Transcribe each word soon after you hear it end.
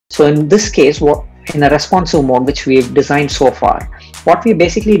So in this case, in a responsive mode, which we've designed so far, what we've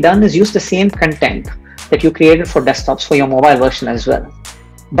basically done is use the same content that you created for desktops for your mobile version as well.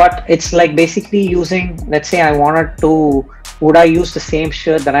 But it's like basically using, let's say would I use the same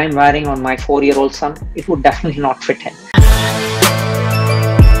shirt that I'm wearing on my 4-year-old son? It would definitely not fit him.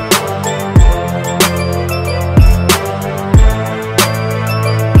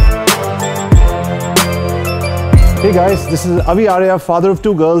 Hey guys, this is AskAviArya, father of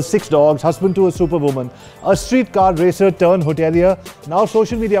 2 girls, 6 dogs, husband to a superwoman, a street car racer turned hotelier, now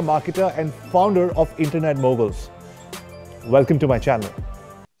social media marketer and founder of Internet Moguls. Welcome to my channel.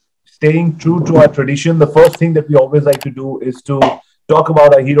 Staying true to our tradition, the first thing that we always like to do is to talk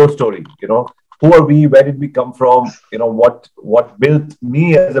about our hero story. Who are we? Where did we come from? What built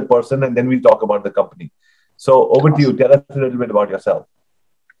me as a person, and then we'll talk about the company. So over to you. Tell us a little bit about yourself.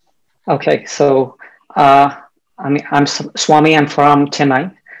 Okay, so I'm Swami. I'm from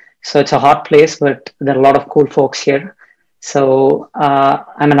Chennai, so it's a hot place, but there are a lot of cool folks here. So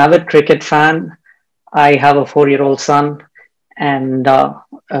I'm an avid cricket fan. I have a 4-year-old son and a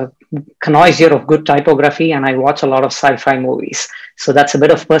connoisseur of good typography, and I watch a lot of sci-fi movies. So that's a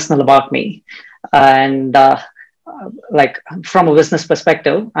bit of personal about me. And like from a business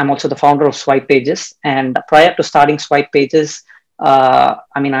perspective, I'm also the founder of Swipe Pages. And prior to starting Swipe Pages,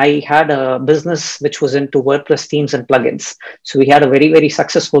 I had a business which was into WordPress themes and plugins. So we had a very, very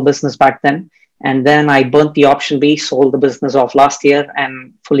successful business back then. And then I burnt the option B, sold the business off last year,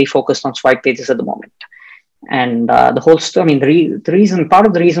 and fully focused on Swipe Pages at the moment. And the whole story, part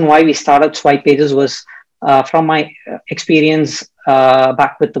of the reason why we started Swipe Pages was from my experience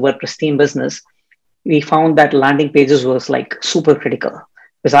back with the WordPress theme business. We found that landing pages was like super critical,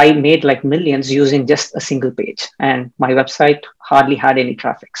 because I made like millions using just a single page, and my website hardly had any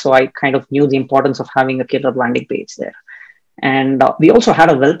traffic. So I kind of knew the importance of having a killer landing page there. And we also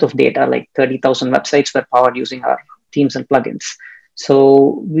had a wealth of data, like 30,000 websites were powered using our themes and plugins.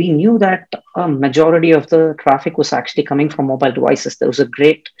 So we knew that a majority of the traffic was actually coming from mobile devices. There was a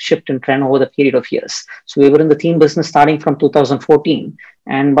great shift in trend over the period of years. So we were in the theme business starting from 2014.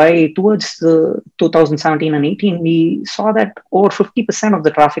 And towards 2017 and 18, we saw that over 50% of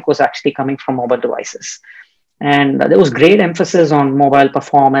the traffic was actually coming from mobile devices. And there was great emphasis on mobile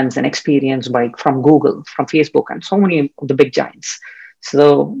performance and experience from Google, from Facebook, and so many of the big giants.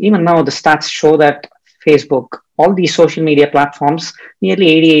 So even now, the stats show that Facebook, all these social media platforms, nearly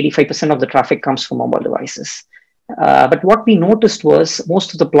 80-85% of the traffic comes from mobile devices. But what we noticed was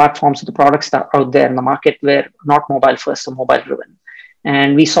most of the platforms, the products that are out there in the market were not mobile first or mobile driven.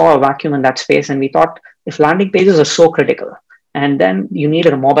 And we saw a vacuum in that space, and we thought, if landing pages are so critical, and then you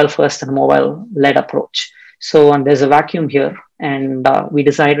needed a mobile first and a mobile led approach. So, and there's a vacuum here, and we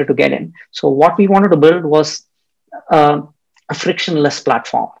decided to get in. So what we wanted to build was a frictionless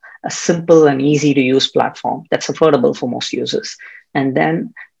platform, a simple and easy to use platform that's affordable for most users. And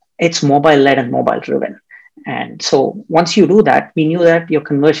then it's mobile led and mobile driven. And so once you do that, we knew that your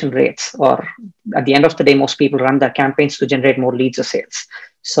conversion rates, or at the end of the day, most people run their campaigns to generate more leads or sales.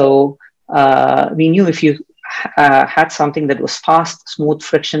 So we knew if you had something that was fast, smooth,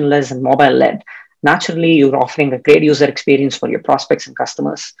 frictionless, and mobile led, naturally you're offering a great user experience for your prospects and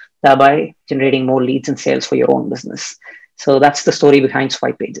customers, thereby generating more leads and sales for your own business. So that's the story behind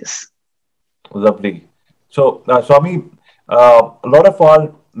Swipe Pages. Lovely. So Swami, a lot of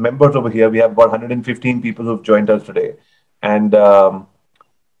our members over here, we have about 115 people who've joined us today, and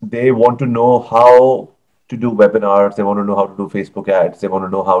they want to know how to do webinars. They want to know how to do Facebook ads. They want to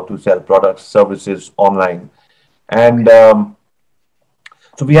know how to sell products, services online. And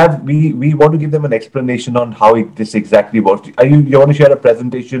so we want to give them an explanation on how this exactly works. You want to share a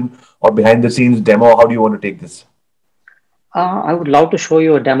presentation or behind the scenes demo? How do you want to take this? I would love to show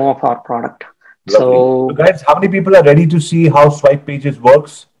you a demo of our product. So guys, how many people are ready to see how Swipe Pages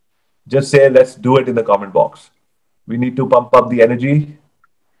works? Just say, let's do it in the comment box. We need to pump up the energy.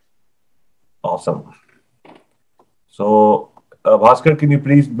 Awesome. So Bhaskar, can you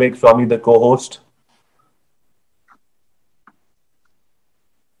please make Swami the co-host?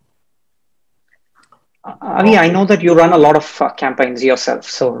 I know that you run a lot of campaigns yourself,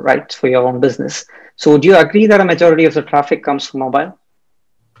 so right, for your own business. So would you agree that a majority of the traffic comes from mobile?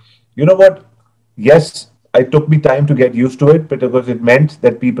 You know what? Yes, it took me time to get used to it, because it meant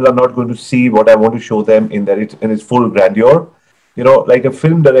that people are not going to see what I want to show them in its full grandeur. Like a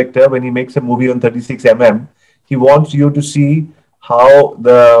film director, when he makes a movie on 36mm, he wants you to see how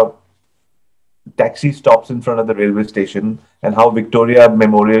the taxi stops in front of the railway station, and how Victoria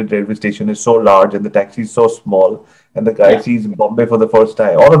Memorial Railway Station is so large and the taxi is so small, and the guy sees Bombay for the first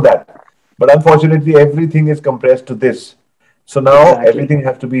time, all of that. But unfortunately, everything is compressed to this. So now Exactly. everything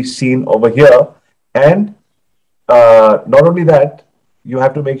has to be seen over here. And not only that, you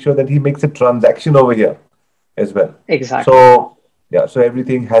have to make sure that he makes a transaction over here as well. Exactly. So yeah, so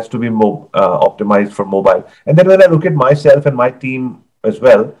everything has to be optimized for mobile. And then when I look at myself and my team as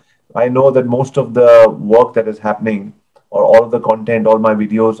well, I know that most of the work that is happening, or all of the content, all my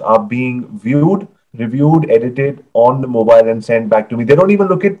videos are being viewed, reviewed, edited on the mobile and sent back to me. They don't even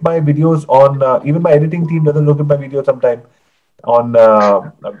look at my videos on, even my editing team doesn't look at my videos sometimes on.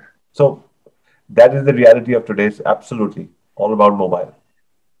 So that is the reality of today's, absolutely all about mobile.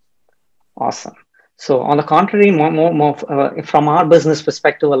 Awesome. So on the contrary, from our business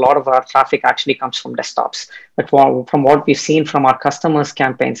perspective, a lot of our traffic actually comes from desktops. But from what we've seen from our customers'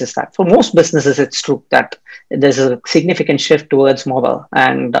 campaigns is that for most businesses, it's true that there's a significant shift towards mobile,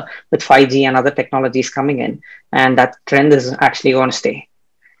 and with 5G and other technologies coming in, and that trend is actually going to stay.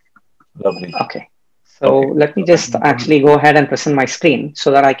 Lovely. Okay. So Okay. let me just actually go ahead and present my screen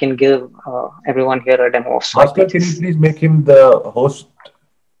so that I can give everyone here a demo of Swipe Bhaskar, can you Pages. please make him the host?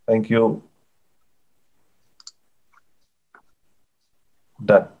 Thank you.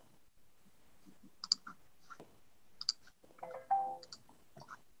 Done.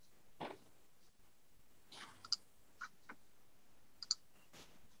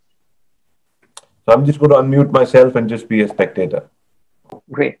 So I'm just going to unmute myself and just be a spectator.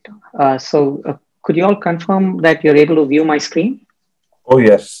 Great. Could you all confirm that you're able to view my screen? Oh,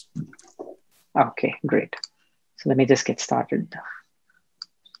 yes. Okay, great. So let me just get started.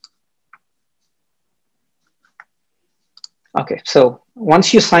 Okay, so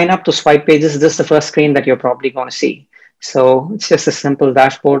once you sign up to Swipe Pages, this is the first screen that you're probably going to see. So it's just a simple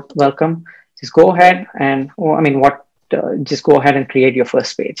dashboard welcome. Just go ahead and, just go ahead and create your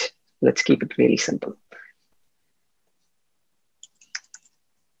first page. Let's keep it really simple.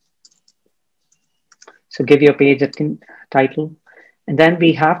 So give your page a title. And then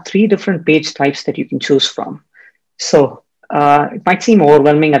we have 3 different page types that you can choose from. So it might seem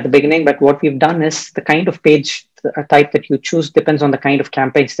overwhelming at the beginning, but what we've done is the kind of page type that you choose depends on the kind of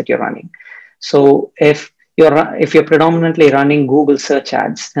campaigns that you're running. So if you're predominantly running Google search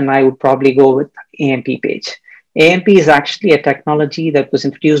ads, then I would probably go with AMP page. AMP is actually a technology that was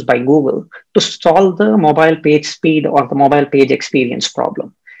introduced by Google to solve the mobile page speed or the mobile page experience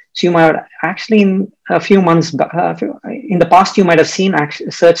problem. So you might actually, in a few months, in the past, you might have seen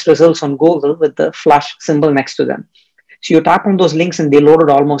search results on Google with the flash symbol next to them. So you tap on those links and they loaded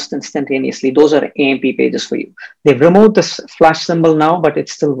almost instantaneously. Those are AMP pages for you. They've removed this flash symbol now, but it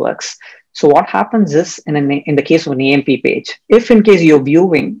still works. So what happens is, in the case of an AMP page, if in case you're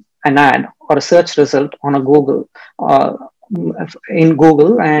viewing an ad or a search result on a Google, in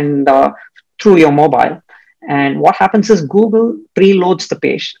Google and through your mobile, and what happens is Google preloads the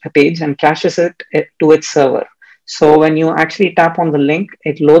page and caches it to its server. So when you actually tap on the link,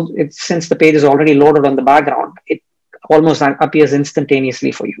 since the page is already loaded on the background, it almost appears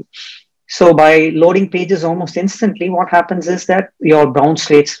instantaneously for you. So by loading pages almost instantly, what happens is that your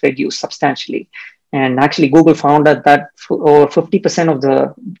bounce rates reduce substantially. And actually, Google found that over 50% of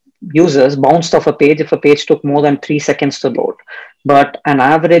the users bounced off a page if a page took more than 3 seconds to load. But an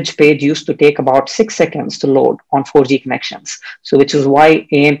average page used to take about 6 seconds to load on 4G connections. So which is why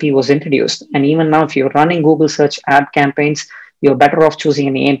AMP was introduced. And even now, if you're running Google search ad campaigns, you're better off choosing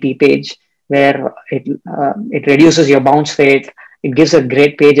an AMP page where it reduces your bounce rate, it gives a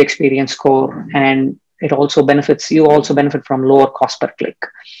great page experience score, and you also benefit from lower cost per click.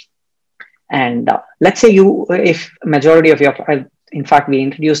 And let's say if majority of your, in fact, we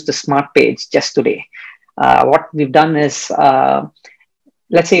introduced the smart page just today. What we've done is,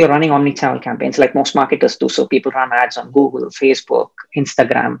 let's say you're running omni-channel campaigns like most marketers do. So people run ads on Google, Facebook,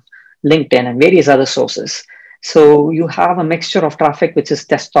 Instagram, LinkedIn, and various other sources. So you have a mixture of traffic, which is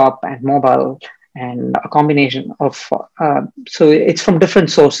desktop and mobile, and a combination of, so it's from different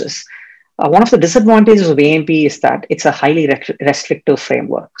sources. One of the disadvantages of AMP is that it's a highly restrictive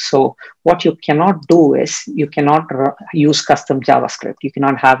framework. So what you cannot do is you cannot use custom JavaScript. You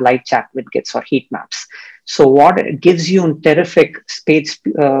cannot have live chat widgets or heat maps. So what it gives you in terrific page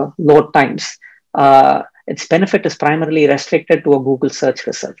load times, its benefit is primarily restricted to a Google search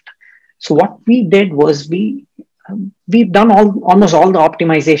result. So what we did was we've done almost all the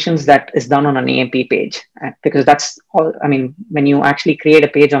optimizations that is done on an AMP page, because that's all. I mean, when you actually create a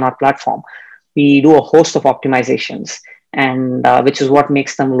page on our platform, we do a host of optimizations, and which is what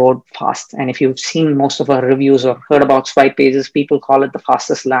makes them load fast. And if you've seen most of our reviews or heard about Swipe Pages, people call it the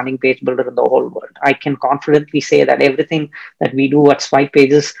fastest landing page builder in the whole world. I can confidently say that everything that we do at Swipe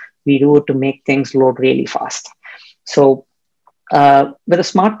Pages, we do it to make things load really fast. So With a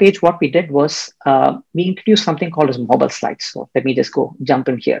smart page, what we did was we introduced something called as mobile slides. So let me just go jump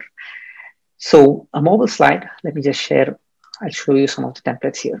in here. So a mobile slide, let me just share. I'll show you some of the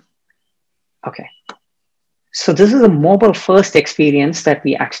templates here. Okay. So this is a mobile first experience that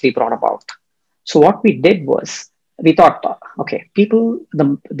we actually brought about. So what we did was we thought, okay,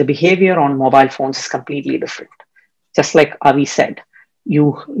 the behavior on mobile phones is completely different. Just like Avi said,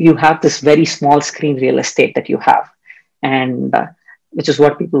 you have this very small screen real estate that you have, and which is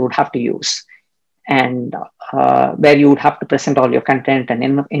what people would have to use, and where you would have to present all your content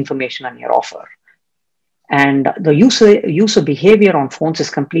and information on your offer. And the user behavior on phones is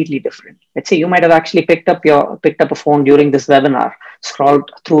completely different. Let's say you might have actually picked up a phone during this webinar,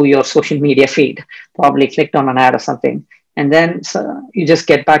 scrolled through your social media feed, probably clicked on an ad or something, and then you just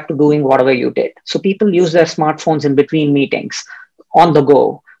get back to doing whatever you did. So people use their smartphones in between meetings, on the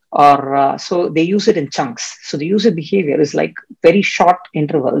go, or so they use it in chunks. So the user behavior is like very short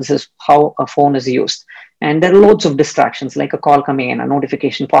intervals is how a phone is used, and there are loads of distractions like a call coming in, a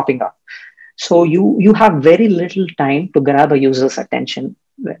notification popping up. So you have very little time to grab a user's attention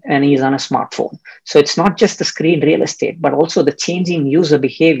when he's on a smartphone. So it's not just the screen real estate, but also the changing user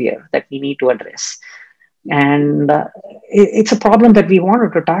behavior that we need to address. And it's a problem that we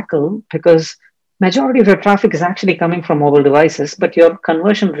wanted to tackle because majority of your traffic is actually coming from mobile devices, but your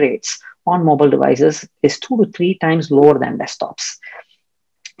conversion rates on mobile devices is 2 to 3 times lower than desktops.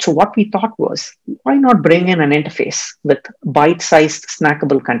 So what we thought was, why not bring in an interface with bite-sized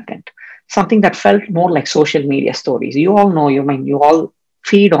snackable content? Something that felt more like social media stories. You all know, you all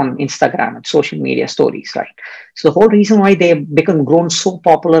feed on Instagram and social media stories, right? So the whole reason why they've grown so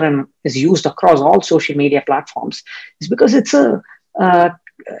popular and is used across all social media platforms is because it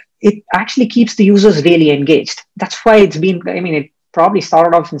actually keeps the users really engaged. That's why it probably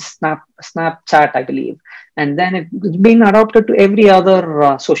started off in Snapchat, I believe, and then it's been adopted to every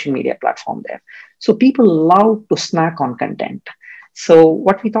other social media platform there. So people love to snack on content. So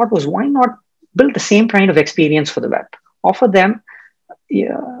what we thought was, why not build the same kind of experience for the web? Offer them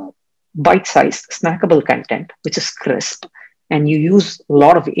bite-sized, snackable content, which is crisp, and you use a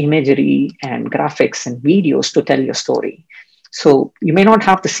lot of imagery and graphics and videos to tell your story. So you may not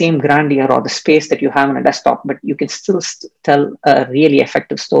have the same grandeur or the space that you have on a desktop, but you can still tell a really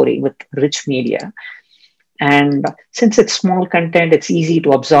effective story with rich media. And since it's small content, it's easy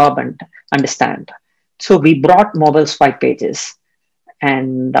to absorb and understand. So we brought mobile swipe pages,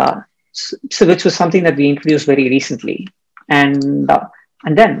 and so which was something that we introduced very recently. And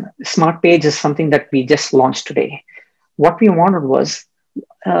then Smart Page is something that we just launched today. What we wanted was,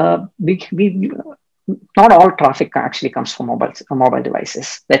 we not all traffic actually comes from mobile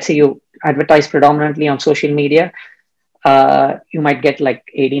devices. Let's say you advertise predominantly on social media, you might get like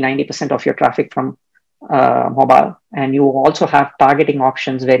 80-90% of your traffic from mobile. And you also have targeting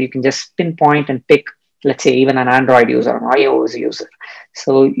options where you can just pinpoint and pick, let's say, even an Android user, an iOS user.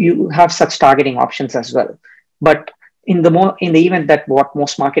 So you have such targeting options as well. But in the event that what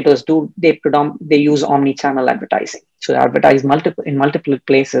most marketers do, they use omni-channel advertising. So they advertise in multiple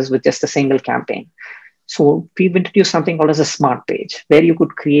places with just a single campaign. So we've introduced something called as a smart page, where you could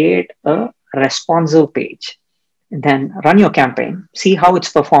create a responsive page and then run your campaign, see how it's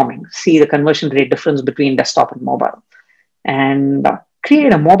performing, see the conversion rate difference between desktop and mobile, and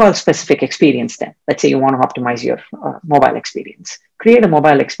create a mobile specific experience then. Let's say you want to optimize your mobile experience. Create a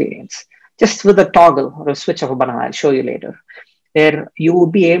mobile experience just with a toggle or a switch of a button. I'll show you later, where you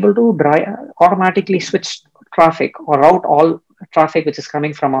would be able to automatically switch traffic or route all traffic which is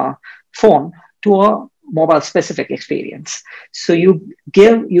coming from a phone to a mobile specific experience. So you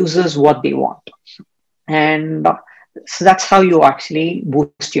give users what they want. And so that's how you actually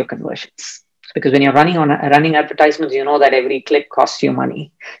boost your conversions. Because when you're running advertisements, you know that every click costs you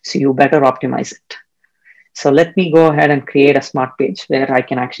money. So you better optimize it. So let me go ahead and create a smart page where I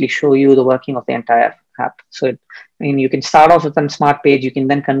can actually show you the working of the entire app. So you can start off with a smart page, you can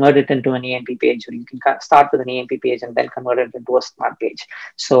then convert it into an EMP page, or you can start with an EMP page and then convert it into a smart page.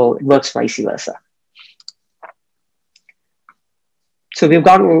 So it works vice versa. So we've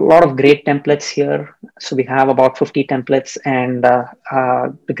got a lot of great templates here. So we have about 50 templates, and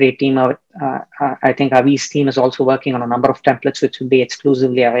the great team of, I think Avi's team is also working on a number of templates which will be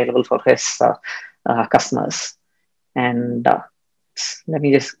exclusively available for his customers. And let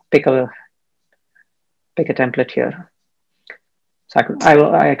me just pick a template here. So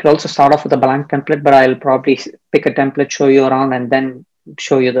I could also start off with a blank template, but I'll probably pick a template, show you around, and then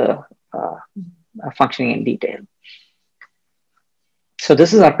show you the functioning in detail. So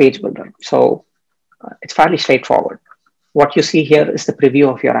this is our page builder. So it's fairly straightforward. What you see here is the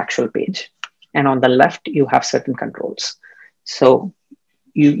preview of your actual page. And on the left, you have certain controls. So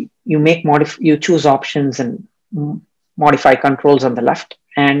you choose options and modify controls on the left,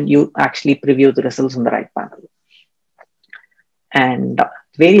 and you actually preview the results on the right panel. And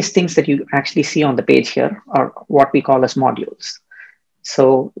various things that you actually see on the page here are what we call as modules.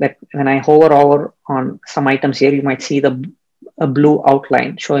 So that when I hover over on some items here, you might see a blue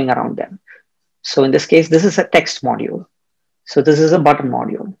outline showing around them. So in this case, this is a text module. So this is a button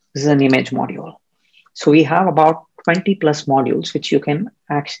module. This is an image module. So we have about 20 plus modules, which you can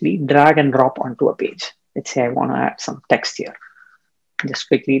actually drag and drop onto a page. Let's say I want to add some text here. Just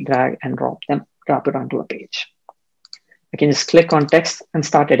quickly drag and drop it onto a page. I can just click on text and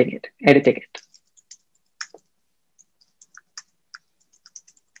start editing it.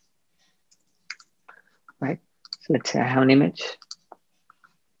 Right. So let's say I have an image.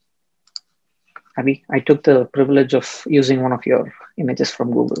 I took the privilege of using one of your images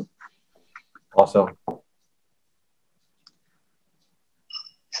from Google. Awesome.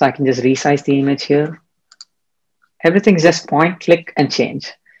 So I can just resize the image here. Everything's just point, click, and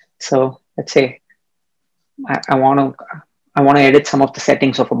change. So let's say I want to edit some of the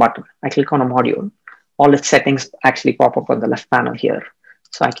settings of a button. I click on a module. All its settings actually pop up on the left panel here.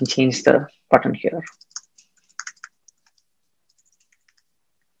 So I can change the button here.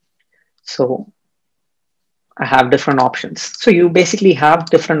 So I have different options. So you basically have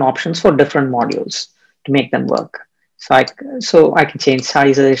different options for different modules to make them work. So I can change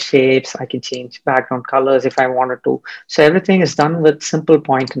sizes, shapes, I can change background colors if I wanted to. So everything is done with simple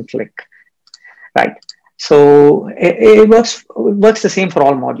point and click, right? So it works the same for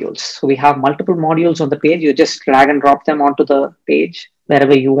all modules. So we have multiple modules on the page. You just drag and drop them onto the page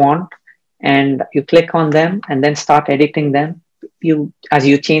wherever you want, and you click on them and then start editing them. As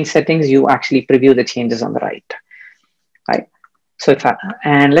you change settings, you actually preview the changes on the right. So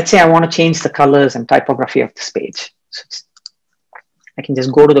and let's say I want to change the colors and typography of this page. So I can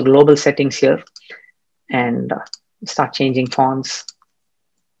just go to the global settings here and start changing fonts.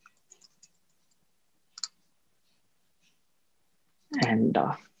 And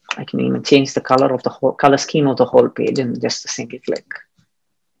I can even change the color of the whole color scheme of the whole page in just a single click.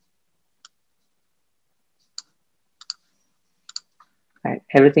 Right.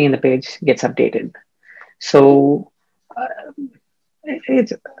 Everything in the page gets updated. So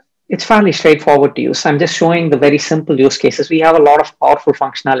it's fairly straightforward to use. I'm just showing the very simple use cases. We have a lot of powerful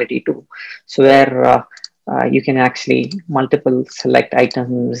functionality too. So where you can actually multiple select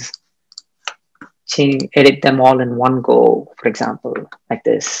items, edit them all in one go, for example, like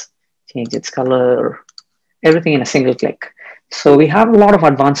this, change its color, everything in a single click. So we have a lot of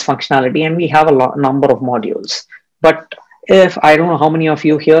advanced functionality, and we have a number of modules. But if I don't know how many of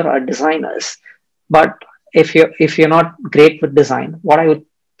you here are designers, but if you're not great with design, what I would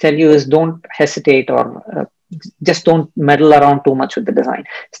tell you is don't hesitate or just don't meddle around too much with the design.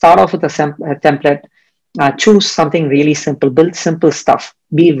 Start off with a template, choose something really simple, build simple stuff,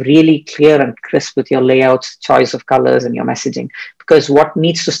 be really clear and crisp with your layouts, choice of colors, and your messaging, because what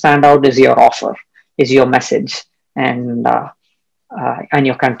needs to stand out is your offer, is your message, and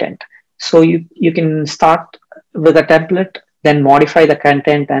your content. So you can start with a template, then modify the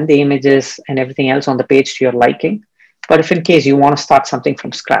content and the images and everything else on the page to your liking. But if in case you want to start something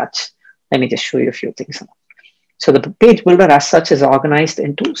from scratch, let me just show you a few things. So the page builder as such is organized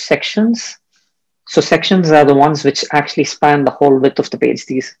into sections. So sections are the ones which actually span the whole width of the page.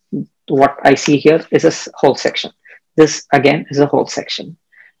 What I see here is a whole section. This again is a whole section.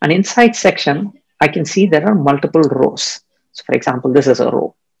 And inside section, I can see there are multiple rows. So for example, this is a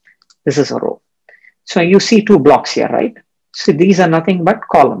row. This is a row. So you see two blocks here, right? So these are nothing but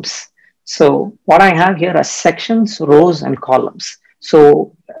columns. So what I have here are sections, rows, and columns.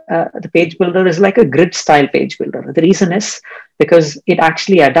 So the page builder is like a grid style page builder. The reason is because it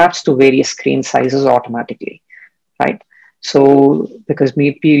actually adapts to various screen sizes automatically, right? So because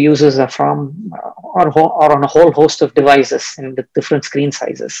maybe users are from or on a whole host of devices and with different screen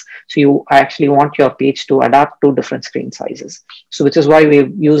sizes. So you actually want your page to adapt to different screen sizes. So which is why we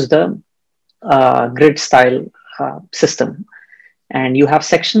use the grid style system. And you have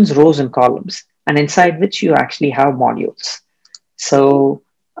sections, rows, and columns, and inside which you actually have modules. So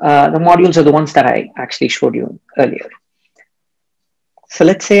the modules are the ones that I actually showed you earlier. So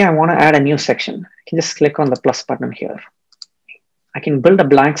let's say I want to add a new section. I can just click on the plus button here. I can build a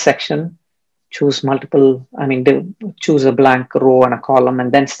blank section, choose choose a blank row and a column,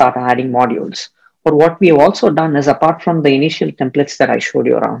 and then start adding modules. But what we have also done is, apart from the initial templates that I showed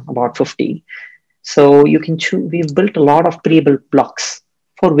you around, about 50, so you can choose, we've built a lot of pre-built blocks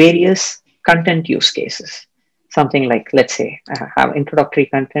for various content use cases. something like, let's say I have introductory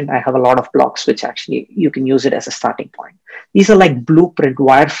content, I have a lot of blocks which actually you can use it as a starting point. These are like blueprint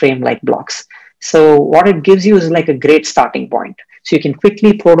wireframe like blocks. So what it gives you is like a great starting point, so you can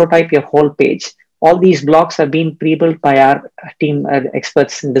quickly prototype your whole page. All these blocks are being pre-built by our team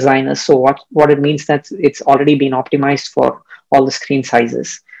experts and designers. So what it means that it's already been optimized for all the screen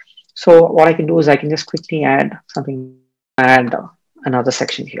sizes. So what I can do is I can just quickly add something, add another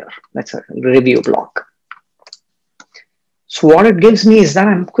section here. That's a review block. So what it gives me is that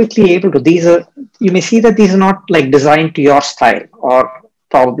I'm quickly able to, these are, you may see that these are not like designed to your style or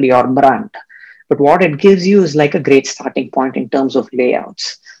probably your brand, but what it gives you is like a great starting point in terms of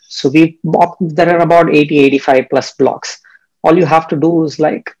layouts. So there are about 80, 85 plus blocks. All you have to do is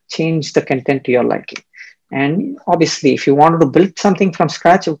like change the content to your liking. And obviously, if you wanted to build something from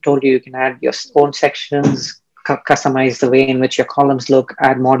scratch, I've told you, you can add your own sections, customize the way in which your columns look,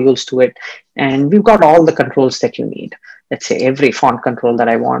 add modules to it. And we've got all the controls that you need. Let's say every font control that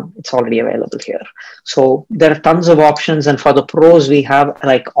I want, it's already available here. So there are tons of options. And for the pros, we have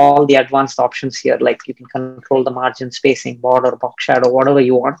like all the advanced options here. Like you can control the margin, spacing, border, box shadow, whatever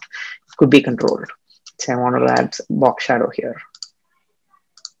you want, it could be controlled. Say I want to add box shadow here.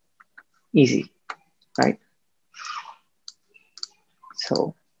 Easy, right?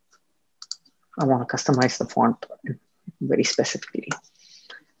 So I want to customize the font very specifically.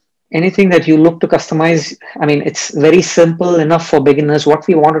 Anything that you look to customize, I mean, it's very simple enough for beginners. What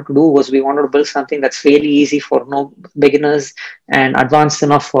we wanted to do was we wanted to build something that's really easy for no beginners and advanced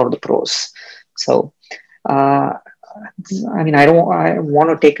enough for the pros. So, I mean, I want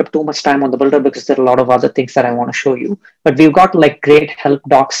to take up too much time on the builder because there are a lot of other things that I want to show you. But we've got like great help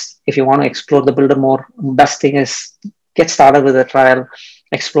docs if you want to explore the builder more. Best thing is get started with a trial,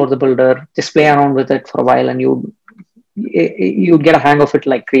 explore the builder, just play around with it for a while, and you get a hang of it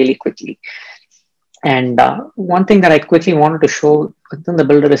like really quickly. And one thing that I quickly wanted to show within the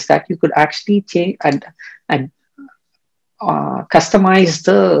builder is that you could actually change and customize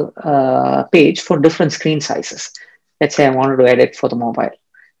the page for different screen sizes. Let's say I wanted to edit for the mobile,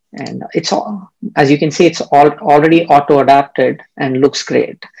 and it's all, as you can see, it's already auto adapted and looks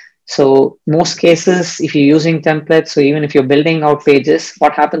great. So most cases, if you're using templates, so even if you're building out pages,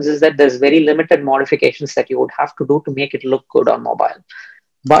 what happens is that there's very limited modifications that you would have to do to make it look good on mobile.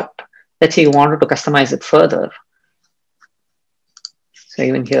 But let's say you wanted to customize it further. So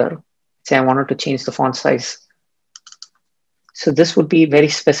even here, say I wanted to change the font size. So this would be very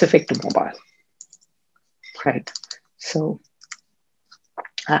specific to mobile, right? So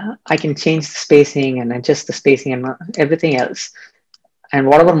I can change the spacing and adjust the spacing and everything else. And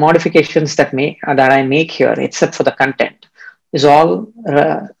whatever modifications that I make here, except for the content, is all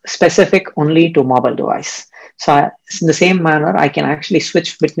specific only to mobile device. So in the same manner, I can actually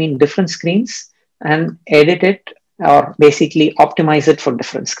switch between different screens and edit it or basically optimize it for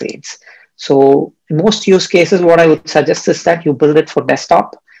different screens. So in most use cases, what I would suggest is that you build it for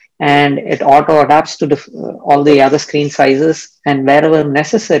desktop and it auto adapts to all the other screen sizes, and wherever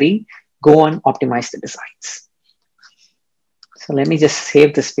necessary, go and optimize the designs. So let me just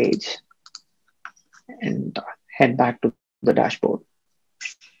save this page and head back to the dashboard.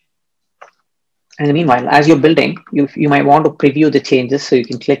 And meanwhile, as you're building, you might want to preview the changes. So you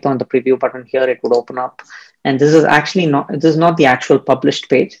can click on the preview button here, it would open up. And this is actually not the actual published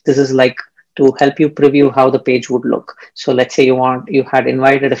page. This is like to help you preview how the page would look. So let's say you had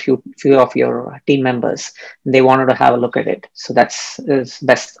invited a few of your team members, and they wanted to have a look at it. So that's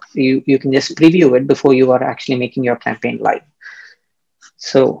best. You can just preview it before you are actually making your campaign live.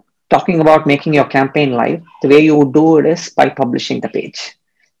 So talking about making your campaign live, the way you would do it is by publishing the page.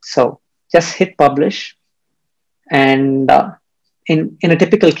 So just hit publish. And in a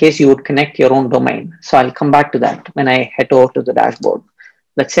typical case, you would connect your own domain. So I'll come back to that when I head over to the dashboard.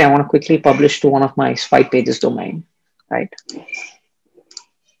 Let's say I want to quickly publish to one of my swipe pages domain, right?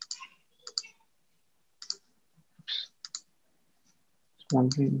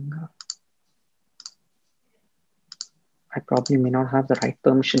 I probably may not have the right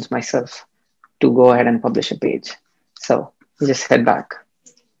permissions myself to go ahead and publish a page. So you just head back.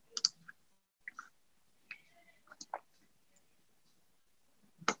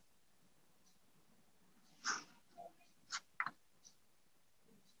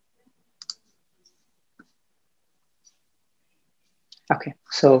 Okay,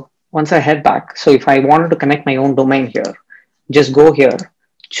 so once I head back, so if I wanted to connect my own domain here, just go here,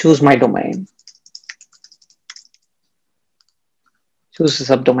 choose my domain, choose a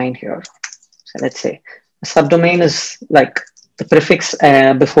subdomain here. So let's say a subdomain is like the prefix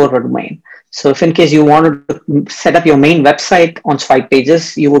before a domain. So if in case you wanted to set up your main website on swipe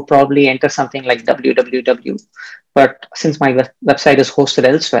pages, you would probably enter something like www. But since my website is hosted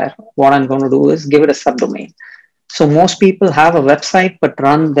elsewhere, what I'm going to do is give it a subdomain. So most people have a website but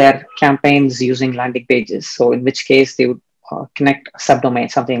run their campaigns using landing pages. So in which case they would connect a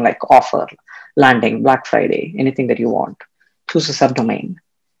subdomain, something like offer, landing, Black Friday, anything that you want. Choose a subdomain,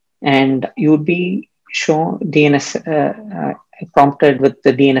 and you would be shown DNS prompted with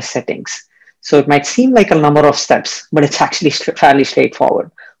the DNS settings. So it might seem like a number of steps, but it's actually fairly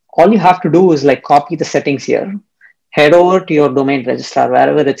straightforward. All you have to do is like copy the settings here, head over to your domain registrar,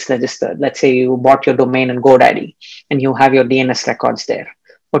 wherever it's registered. Let's say you bought your domain in GoDaddy and you have your DNS records there.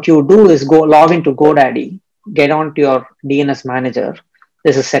 What you do is go log into GoDaddy, get onto your DNS manager.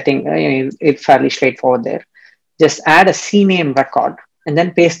 There's a setting, it's fairly straightforward there. Just add a CNAME record and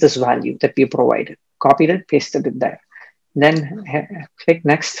then paste this value that we provided. Copied it, pasted it there. Then click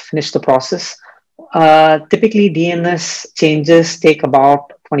next, finish the process. Typically, DNS changes take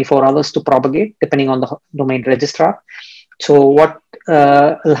about 24 hours to propagate, depending on the domain registrar. So what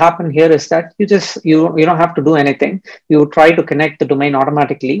will happen here is that you don't have to do anything. You try to connect the domain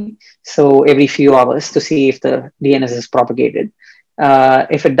automatically. So every few hours to see if the DNS is propagated.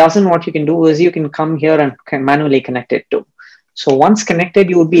 If it doesn't, what you can do is you can come here and can manually connect it too. So once connected,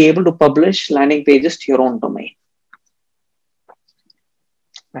 you would be able to publish landing pages to your own domain.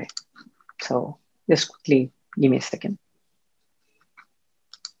 Right. So just quickly, give me a second.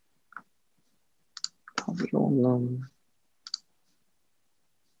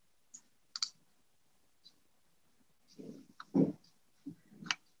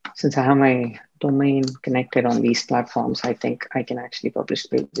 Since I have my domain connected on these platforms, I think I can actually publish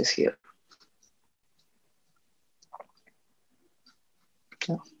pages here.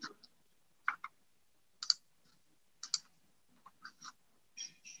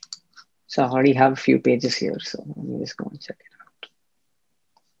 So I already have a few pages here. So let me just go and check it out.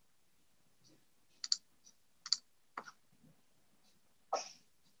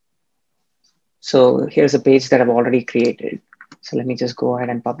 So here's a page that I've already created. So let me just go ahead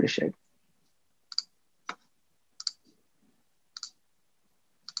and publish it.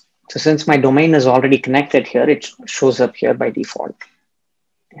 So since my domain is already connected here, it shows up here by default.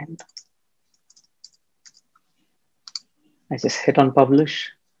 And I just hit on publish,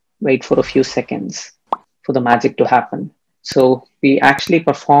 wait for a few seconds for the magic to happen. So we actually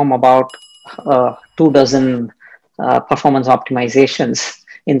perform about 24 performance optimizations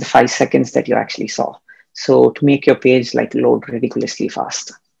in the 5 seconds that you actually saw. So to make your page like load ridiculously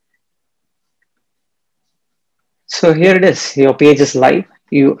fast. So here it is, your page is live.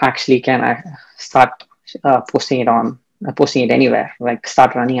 You actually can start posting it anywhere, like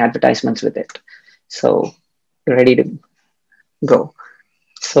start running advertisements with it. So you're ready to go.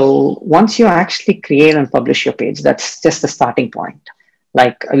 So once you actually create and publish your page, that's just the starting point.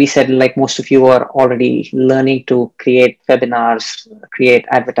 Like we said, like most of you are already learning to create webinars, create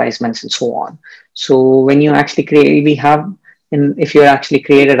advertisements, and so on. So when you actually create, if you actually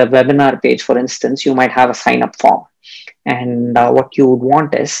created a webinar page, for instance, you might have a sign up form. And what you would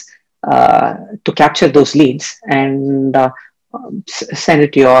want is to capture those leads and send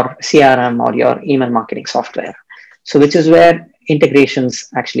it to your CRM or your email marketing software. So which is where integrations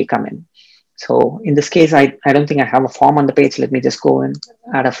actually come in. So in this case, I don't think I have a form on the page. Let me just go and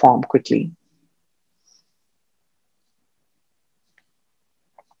add a form quickly.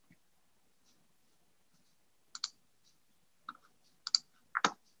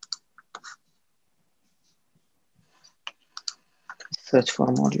 Search for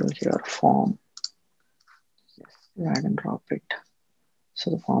a module here, form. Just drag and drop it. So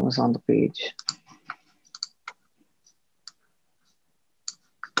the form is on the page.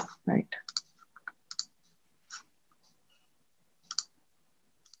 Right.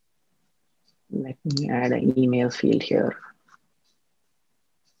 Let me add an email field here.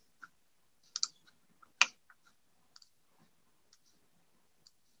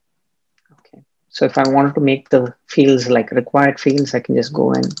 Okay. So if I wanted to make the fields like required fields, I can just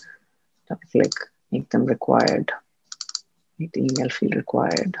go and click, make them required. Make the email field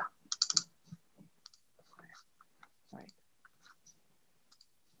required.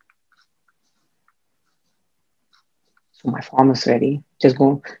 So my form is ready. Just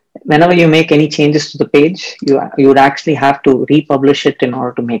go. Whenever you make any changes to the page, you would actually have to republish it in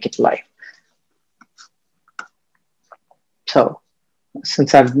order to make it live. So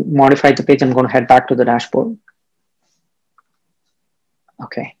since I've modified the page, I'm going to head back to the dashboard.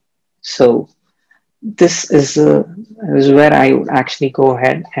 Okay. So this is where I would actually go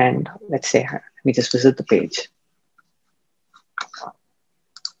ahead and let's say, let me just visit the page.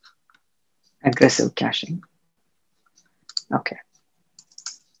 Aggressive caching. Okay.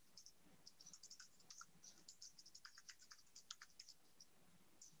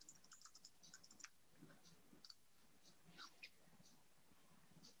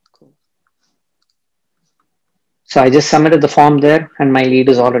 Cool. So I just submitted the form there, and my lead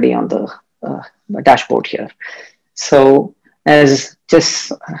is already on the dashboard here. So as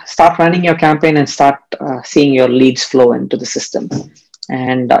just start running your campaign and start seeing your leads flow into the system.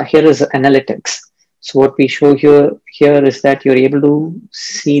 And here is analytics. So what we show here is that you're able to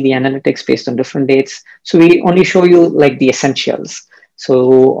see the analytics based on different dates. So we only show you like the essentials.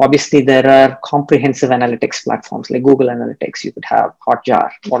 So obviously there are comprehensive analytics platforms like Google Analytics. You could have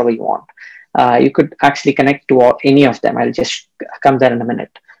Hotjar, whatever you want. You could actually connect to any of them. I'll just come there in a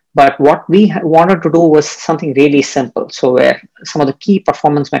minute. But what we wanted to do was something really simple. So where some of the key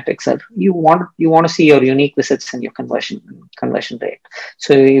performance metrics are, you want to see your unique visits and your conversion rate.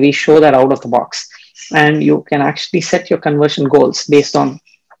 So we show that out of the box, and you can actually set your conversion goals based on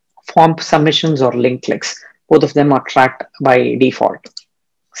form submissions or link clicks. Both of them are tracked by default.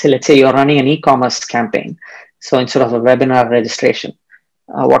 So let's say you're running an e-commerce campaign. So instead of a webinar registration,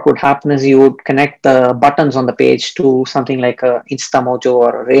 what would happen is you would connect the buttons on the page to something like a Instamojo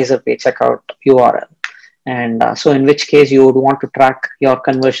or a Razorpay checkout URL. And so in which case you would want to track your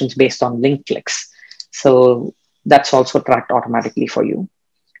conversions based on link clicks. So that's also tracked automatically for you.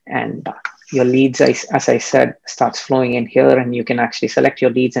 And your leads, as I said, starts flowing in here, and you can actually select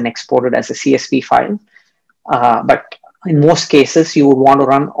your leads and export it as a CSV file. But in most cases, you would want to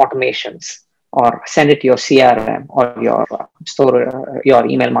run automations or send it to your CRM or your your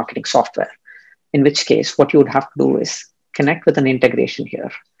email marketing software. In which case, what you would have to do is connect with an integration here.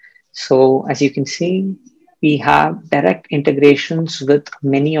 So as you can see, we have direct integrations with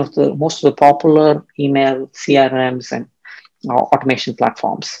most of the popular email CRMs and automation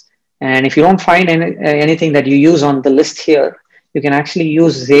platforms. And if you don't find anything that you use on the list here, you can actually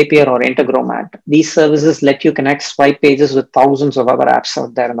use Zapier or Integromat. These services let you connect swipe pages with thousands of other apps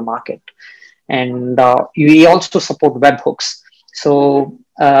out there in the market. And we also support webhooks. So,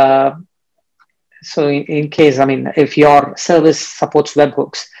 in case, if your service supports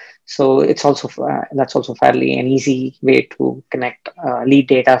webhooks, so it's also that's also fairly an easy way to connect lead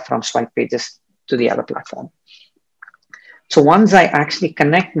data from swipe pages to the other platform. So once I actually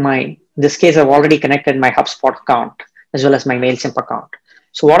connect in this case, I've already connected my HubSpot account as well as my MailChimp account.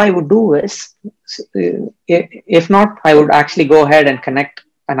 So what I would do is, if not, I would actually go ahead and connect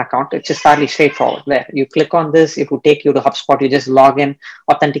an account. It's just fairly straightforward. There, you click on this, it will take you to HubSpot. You just log in,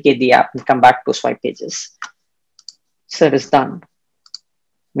 authenticate the app, and come back to swipe pages. So it is done.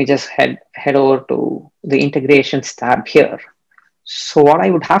 We just head over to the integrations tab here. So what I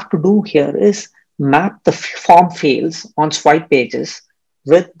would have to do here is map the form fields on swipe pages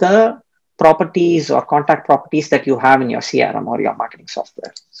with the properties or contact properties that you have in your CRM or your marketing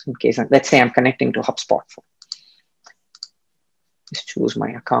software. So in case, let's say I'm connecting to HubSpot. Just choose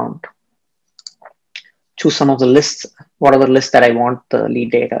my account. Choose some of the lists, whatever list that I want the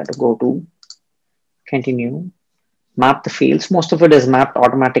lead data to go to. Continue. Map the fields. Most of it is mapped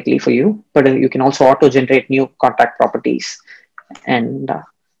automatically for you, but you can also auto-generate new contact properties. And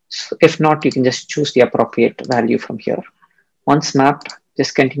if not, you can just choose the appropriate value from here. Once mapped,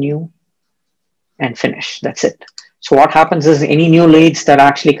 just continue and finish. That's it. So what happens is any new leads that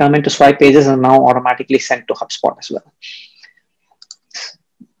actually come into swipe pages are now automatically sent to HubSpot as well.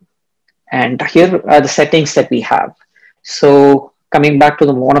 And here are the settings that we have. So coming back to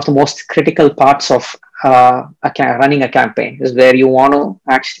one of the most critical parts of running a campaign is where you want to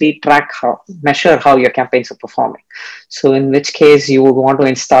actually measure how your campaigns are performing. So in which case you would want to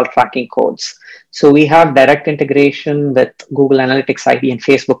install tracking codes. So we have direct integration with Google Analytics ID and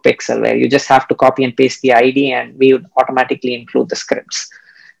Facebook Pixel, where you just have to copy and paste the ID and we would automatically include the scripts.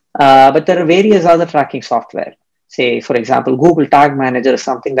 But there are various other tracking software. Say, for example, Google Tag Manager is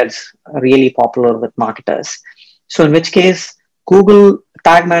something that's really popular with marketers. So in which case, Google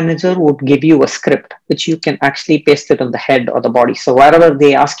Tag Manager would give you a script, which you can actually paste it on the head or the body. So wherever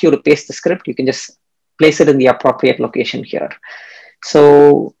they ask you to paste the script, you can just place it in the appropriate location here.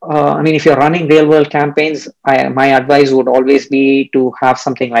 So, if you're running real world campaigns, my advice would always be to have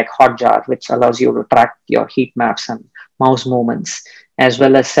something like Hotjar, which allows you to track your heat maps and mouse movements, as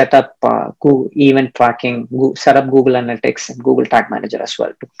well as set up Google event tracking, set up Google Analytics and Google Tag Manager as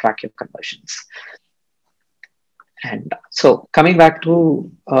well to track your conversions. And so coming back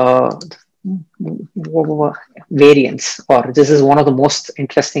to variants, or this is one of the most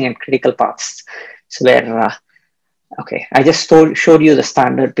interesting and critical parts. So where Okay, I just showed you the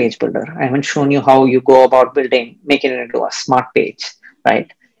standard page builder. I haven't shown you how you go about making it into a smart page,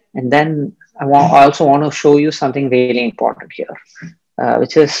 right? And then I also want to show you something really important here,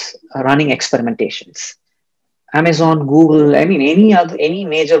 which is running experimentations. Amazon, Google, I mean, any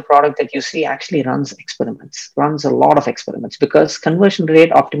major product that you see actually runs a lot of experiments, because conversion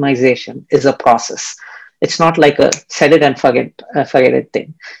rate optimization is a process. It's not like a set it and forget it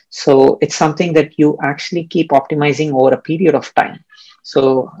thing. So it's something that you actually keep optimizing over a period of time.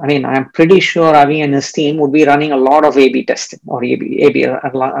 So, I mean, I'm pretty sure Avi and his team would be running a lot of A/B testing, or A/B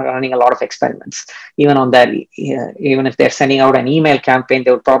running a lot of experiments. Even on that, even if they're sending out an email campaign,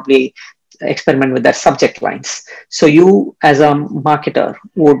 they would probably experiment with their subject lines. So you, as a marketer,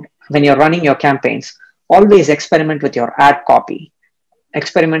 would, when you're running your campaigns, always experiment with your ad copy,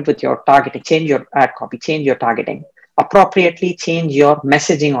 experiment with your targeting, change your ad copy, change your targeting, appropriately change your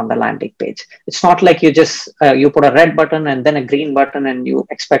messaging on the landing page. It's not like you just you put a red button and then a green button and you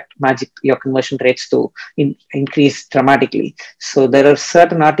expect magic your conversion rates to increase dramatically. So there are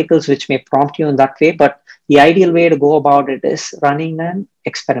certain articles which may prompt you in that way, but the ideal way to go about it is running an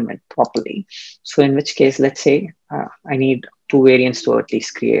experiment properly. So in which case, let's say I need two variants to at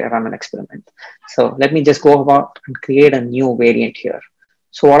least run an experiment. So let me just go about and create a new variant here.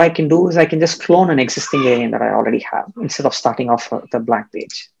 So what I can do is I can just clone an existing variant that I already have instead of starting off the blank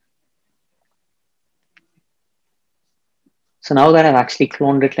page. So now that I've actually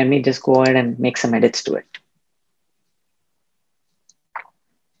cloned it, let me just go ahead and make some edits to it.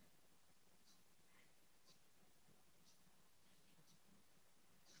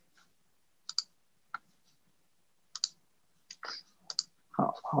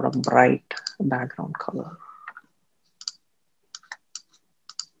 Out of bright background color.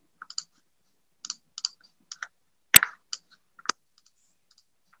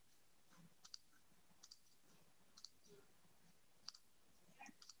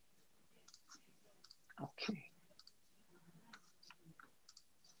 Okay.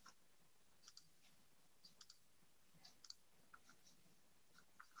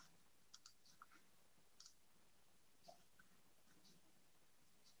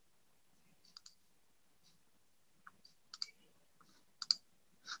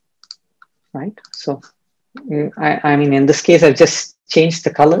 Right. So I mean, in this case, I've just changed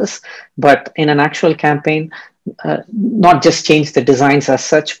the colors, but in an actual campaign, not just change the designs as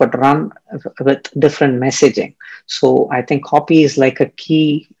such, but run with different messaging. So I think copy is like a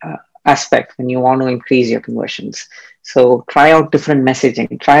key aspect when you want to increase your conversions. So try out different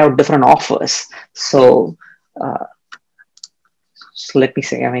messaging, try out different offers. So, so let me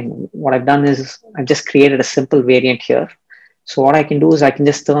say, I mean, what I've done is I've just created a simple variant here. So what I can do is I can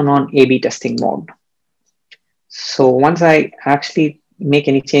just turn on A/B testing mode. So once I actually make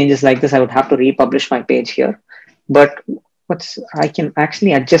any changes like this, I would have to republish my page here. But I can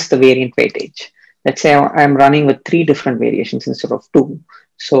actually adjust the variant weightage. Let's say I'm running with 3 different variations instead of 2.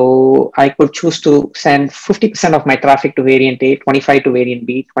 So I could choose to send 50% of my traffic to variant A, 25 to variant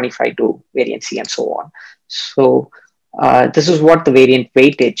B, 25 to variant C, and so on. So this is what the variant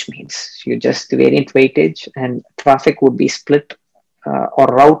weightage means. You just the variant weightage, and traffic would be split or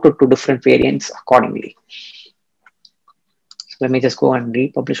routed to different variants accordingly. So let me just go and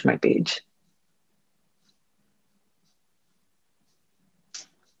republish my page.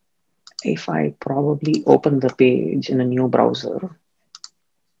 If I probably open the page in a new browser,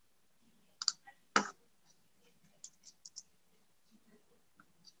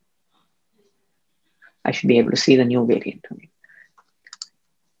 I should be able to see the new variant.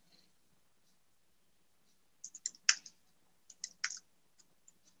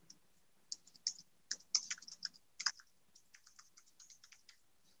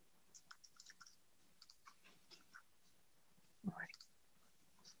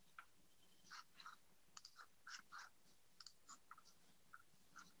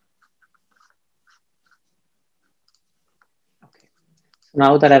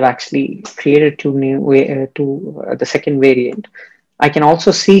 Now that I've actually created the second variant, I can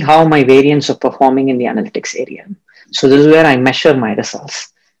also see how my variants are performing in the analytics area. So this is where I measure my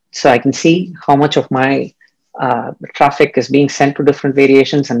results. So I can see how much of my traffic is being sent to different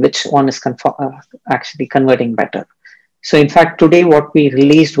variations and which one is actually converting better. So in fact, today what we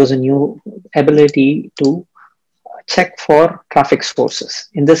released was a new ability to check for traffic sources.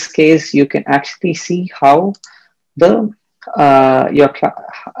 In this case, you can actually see how the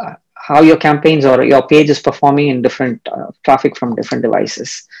how your campaigns or your page is performing in different traffic from different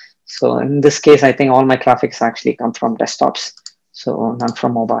devices. So in this case, I think all my traffic has actually come from desktops, so none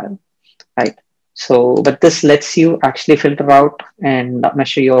from mobile, right? So, but this lets you actually filter out and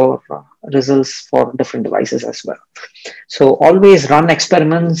measure your results for different devices as well. So always run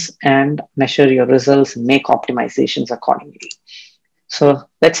experiments and measure your results, make optimizations accordingly. So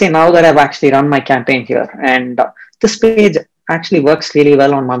let's say now that I've actually run my campaign here, and this page actually works really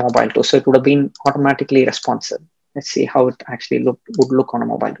well on my mobile too. So it would have been automatically responsive. Let's see how it actually would look on a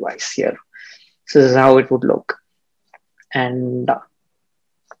mobile device here. So this is how it would look. And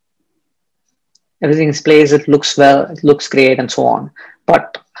everything is placed, it looks well, it looks great, and so on.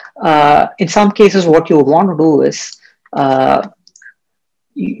 But in some cases, what you would want to do is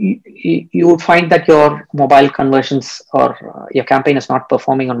you would find that your mobile conversions or your campaign is not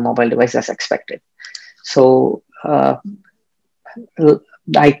performing on mobile device as expected. So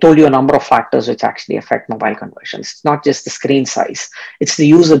I told you a number of factors which actually affect mobile conversions. It's not just the screen size, it's the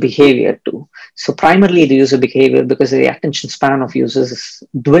user behavior too. So primarily the user behavior, because the attention span of users is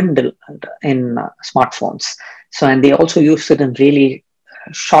dwindled in smartphones. So, and they also use it in really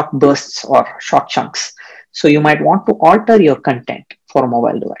short bursts or short chunks. So you might want to alter your content for a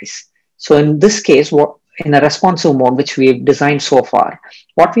mobile device. So in this case, what in a responsive mode, which we've designed so far,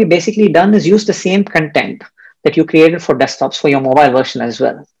 what we've basically done is use the same content that you created for desktops for your mobile version as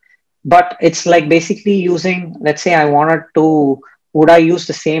well. But it's like basically using, let's say I wanted to, would I use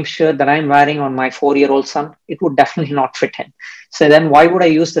the same shirt that I'm wearing on my 4-year-old son? It would definitely not fit him. So then why would I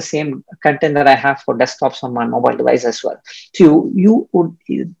use the same content that I have for desktops on my mobile device as well? So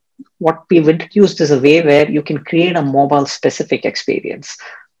what we've introduced is a way where you can create a mobile specific experience.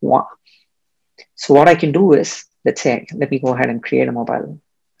 So what I can do is, let's say, let me go ahead and create a mobile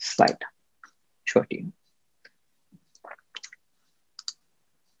slide. Show it to you.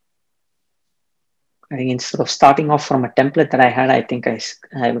 I think instead of starting off from a template that I had, I think I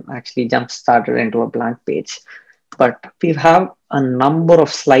actually jump started into a blank page. But we have a number of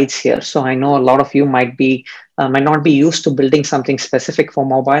slides here. So I know a lot of you might not be used to building something specific for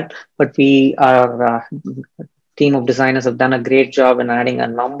mobile, but our team of designers have done a great job in adding a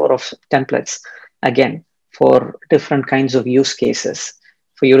number of templates, again, for different kinds of use cases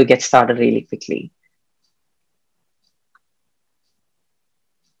for you to get started really quickly.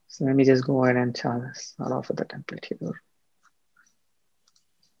 So let me just go ahead and start off with the template here.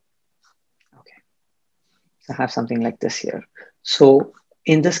 Okay, so I have something like this here. So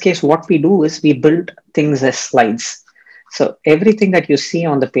in this case, what we do is we build things as slides. So everything that you see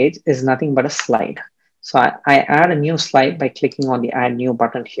on the page is nothing but a slide. So I add a new slide by clicking on the add new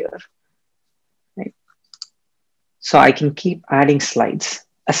button here. Right? So I can keep adding slides.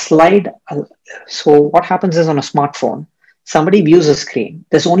 A slide, so what happens is on a smartphone, somebody views a screen.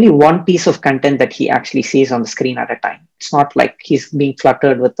 There's only one piece of content that he actually sees on the screen at a time. It's not like he's being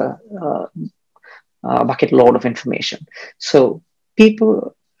cluttered with a bucket load of information. So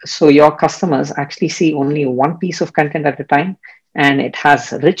your customers actually see only one piece of content at a time, and it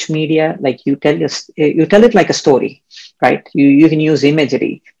has rich media. Like you tell it like a story, right? You can use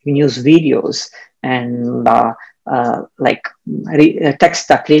imagery, you can use videos, and text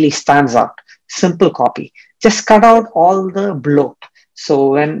that really stands out. Simple copy. Just cut out all the bloat. So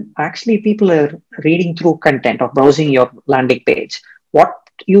when actually people are reading through content or browsing your landing page, what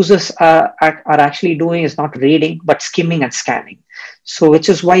users are actually doing is not reading, but skimming and scanning. So which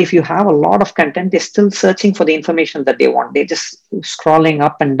is why if you have a lot of content, they're still searching for the information that they want. They're just scrolling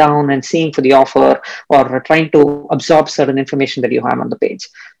up and down and seeing for the offer or trying to absorb certain information that you have on the page.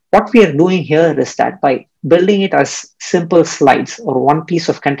 What we are doing here is that by building it as simple slides or one piece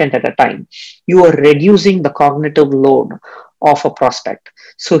of content at a time, you are reducing the cognitive load of a prospect.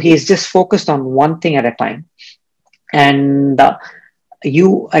 So he is just focused on one thing at a time. And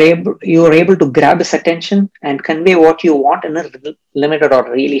you are able to grab his attention and convey what you want in a limited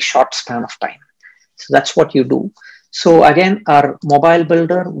or really short span of time. So that's what you do. So again, our mobile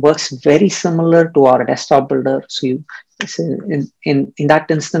builder works very similar to our desktop builder. So in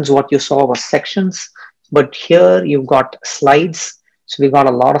that instance, what you saw was sections, but here you've got slides. So we've got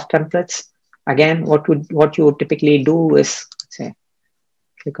a lot of templates. Again, what you would typically do is, let's say,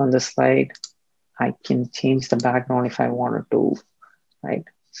 click on the slide. I can change the background if I wanted to, right?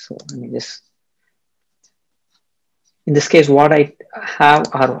 So let me just, in this case, what I have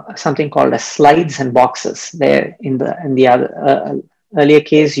are something called as slides and boxes. There in the other earlier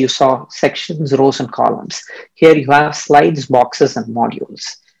case, you saw sections, rows, and columns. Here you have slides, boxes, and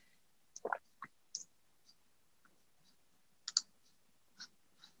modules.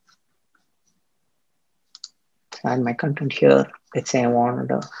 Add my content here. Let's say I wanted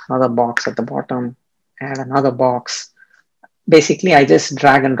another box at the bottom, add another box. Basically, I just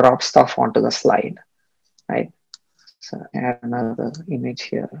drag and drop stuff onto the slide, right? So add another image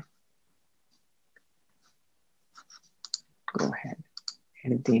here. Go ahead,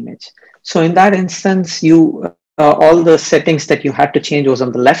 edit the image. So in that instance, all the settings that you had to change was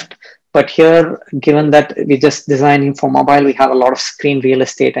on the left. But here, given that we just designing for mobile, we have a lot of screen real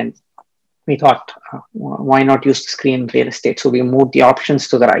estate, and we thought, why not use screen real estate? So we moved the options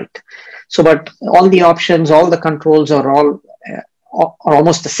to the right. So, but all the options, all the controls are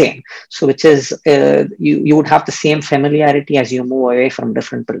almost the same. So, which is you would have the same familiarity as you move away from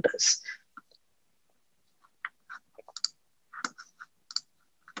different builders.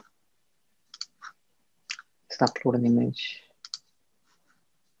 Let's upload an image.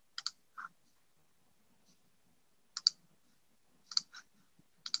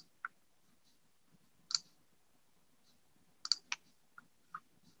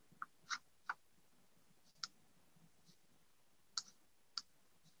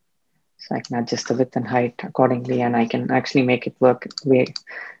 So I can adjust the width and height accordingly, and I can actually make it work the way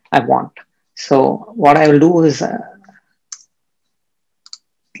I want. So what I will do is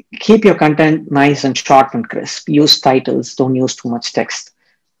keep your content nice and short and crisp. Use titles, don't use too much text.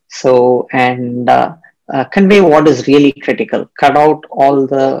 So, and convey what is really critical. Cut out all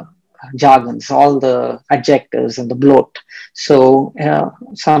the jargons, all the adjectives and the bloat. So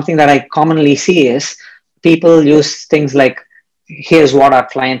something that I commonly see is people use things like, here's what our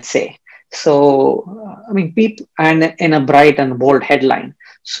clients say. So, I mean, people, and in a bright and bold headline.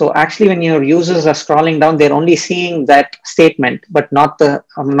 So actually, when your users are scrolling down, they're only seeing that statement, but not at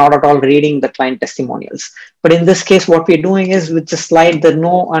all reading the client testimonials. But in this case, what we're doing is with the slide, there are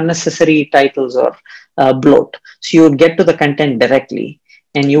no unnecessary titles or bloat. So you would get to the content directly,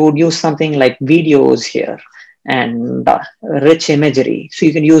 and you would use something like videos here and rich imagery. So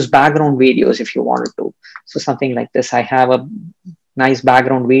you can use background videos if you wanted to. So something like this. I have a nice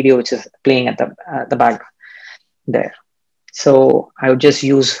background video which is playing at the back there. So I would just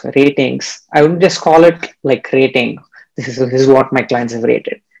use ratings. I wouldn't just call it like rating. This is what my clients have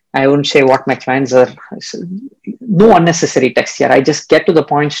rated. I wouldn't say what my clients are. No unnecessary text here. I just get to the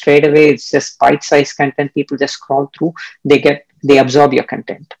point straight away. It's just bite-sized content. People just scroll through. They absorb your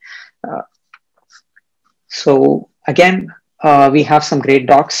content. So again, we have some great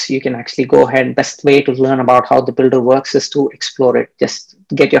docs. You can actually go ahead. Best way to learn about how the builder works is to explore it. Just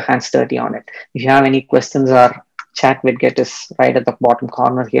get your hands dirty on it. If you have any questions, our chat widget is right at the bottom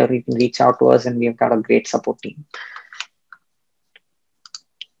corner here. You can reach out to us, and we've got a great support team.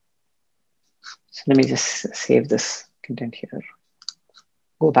 So let me just save this content here.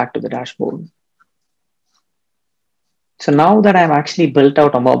 Go back to the dashboard. So now that I've actually built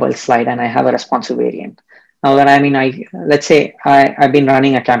out a mobile slide and I have a responsive variant, now that let's say I've been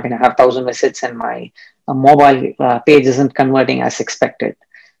running a campaign, I have 1,000 visits, and my mobile page isn't converting as expected.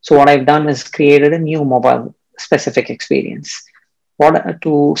 So what I've done is created a new mobile specific experience.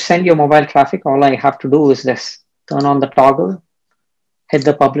 To send your mobile traffic, all I have to do is this: turn on the toggle, hit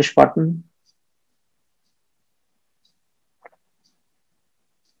the publish button.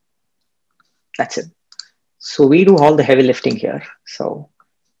 That's it. So we do all the heavy lifting here. So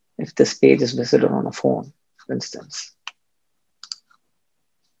if this page is visited on a phone, for instance,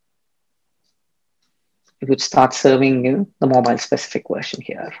 it would start serving you the mobile specific version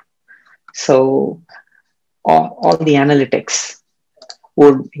here. So all the analytics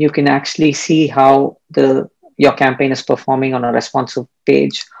you can actually see how your campaign is performing on a responsive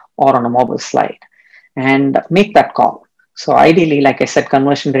page or on a mobile slide, and make that call. So ideally, like I said,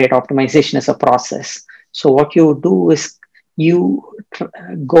 conversion rate optimization is a process. So what you do is you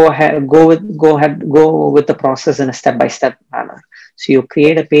go with the process in a step-by-step manner. So you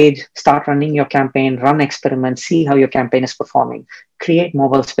create a page, start running your campaign, run experiments, see how your campaign is performing, create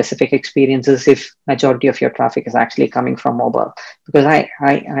mobile specific experiences if majority of your traffic is actually coming from mobile. Because I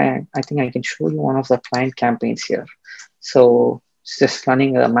think I can show you one of the client campaigns here. So it's just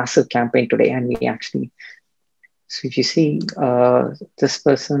running a massive campaign today, and we actually, so if you see this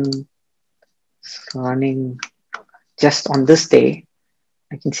person is running just on this day,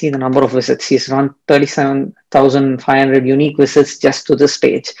 I can see the number of visits. He's run 37,500 unique visits just to this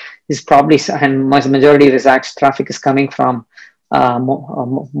page. He's probably, and majority of his traffic is coming from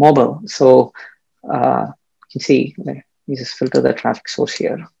mobile. So you can see, you just filter the traffic source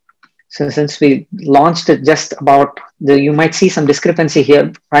here. So since we launched it just about, you might see some discrepancy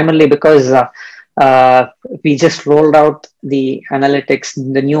here, primarily because we just rolled out the analytics,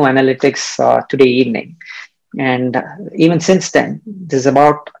 the new analytics today evening. And even since then, there's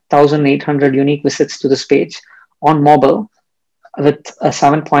about 1,800 unique visits to this page on mobile with a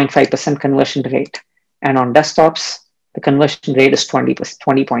 7.5% conversion rate. And on desktops, the conversion rate is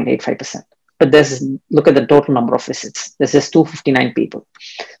 20.85%. But look at the total number of visits. This is 259 people.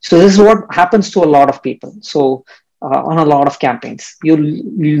 So this is what happens to a lot of people. So on a lot of campaigns. You're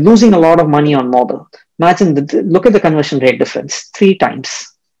losing a lot of money on mobile. Imagine, look at the conversion rate difference, 3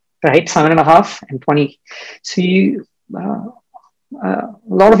 times, right? 7.5 and 20. So a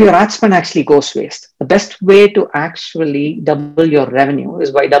lot of your ad spend actually goes waste. The best way to actually double your revenue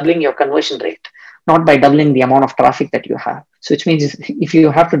is by doubling your conversion rate, not by doubling the amount of traffic that you have. So which means if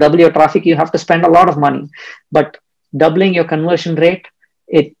you have to double your traffic, you have to spend a lot of money. But doubling your conversion rate,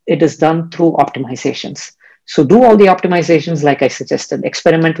 it is done through optimizations. So do all the optimizations like I suggested.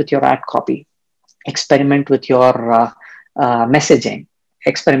 Experiment with your ad copy, experiment with your messaging,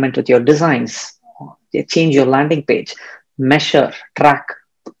 experiment with your designs, change your landing page, measure, track.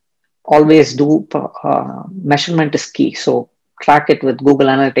 Always do measurement is key. So track it with Google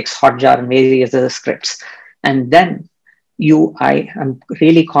Analytics, Hotjar, and various other scripts. And then I am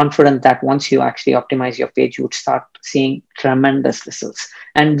really confident that once you actually optimize your page, you would start seeing tremendous results.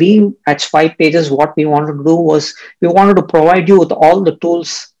 And we at Swipe Pages, what we wanted to do was we wanted to provide you with all the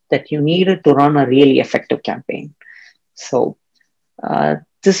tools that you needed to run a really effective campaign. So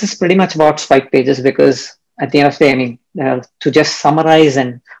this is pretty much about Swipe Pages, because at the end of the day, I mean, to just summarize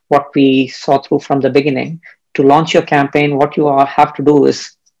and what we saw through from the beginning, to launch your campaign, what you have to do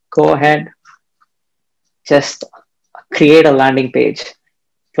is go ahead, just create a landing page,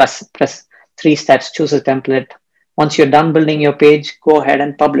 plus 3 steps, choose a template. Once you're done building your page, go ahead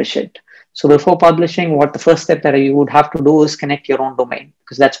and publish it. So before publishing, what the first step that you would have to do is connect your own domain,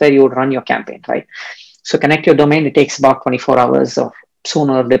 because that's where you would run your campaign, right? So connect your domain. It takes about 24 hours or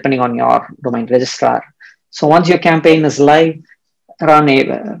sooner, depending on your domain registrar. So once your campaign is live, run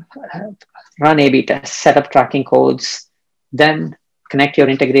A/B tests, set up tracking codes, then connect your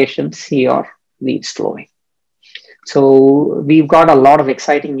integration, see your leads flowing. So we've got a lot of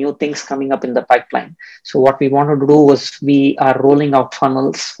exciting new things coming up in the pipeline. So what we wanted to do was we are rolling out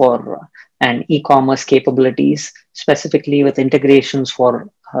funnels for an e-commerce capabilities, specifically with integrations for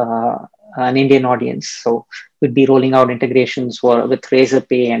an Indian audience. So we'd be rolling out integrations with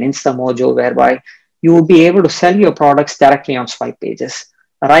Razorpay and InstaMojo, whereby you will be able to sell your products directly on Swipe Pages.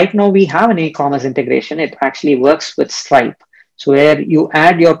 Right now, we have an e-commerce integration. It actually works with Stripe. So where you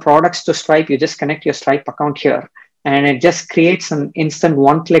add your products to Stripe, you just connect your Stripe account here, and it just creates an instant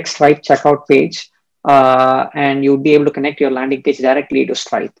one-click Stripe checkout page, and you'll be able to connect your landing page directly to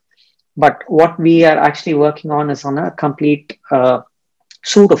Stripe. But what we are actually working on is on a complete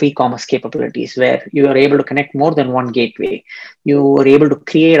suite of e-commerce capabilities where you are able to connect more than one gateway. You are able to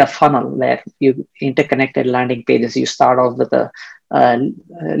create a funnel where you interconnected landing pages. You start off with a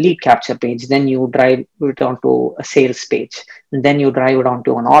lead capture page, then you drive it onto a sales page, and then you drive it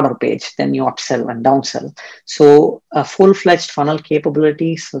onto an order page, then you upsell and downsell. So a full-fledged funnel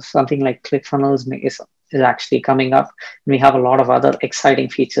capability, so something like ClickFunnels is actually coming up. We have a lot of other exciting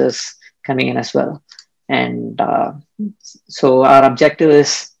features coming in as well. And so our objective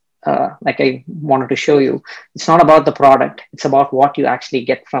is, like I wanted to show you, it's not about the product, it's about what you actually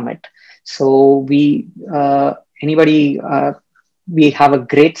get from it. So we have a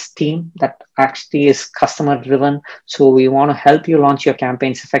great team that actually is customer driven. So we want to help you launch your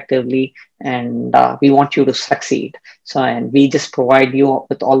campaigns effectively, and we want you to succeed. So, and we just provide you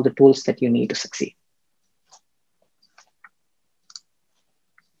with all the tools that you need to succeed.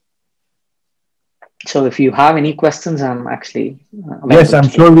 So if you have any questions, I'm actually... yes, I'm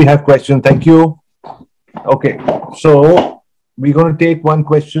sure we have questions. Thank you. Okay, so we're going to take one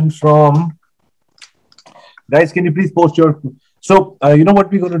question from... Guys, can you please post your... So, you know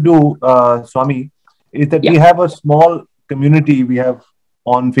what we're going to do, Swami, is that we have a small community we have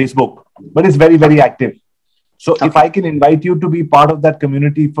on Facebook, but it's very, very active. So if I can invite you to be part of that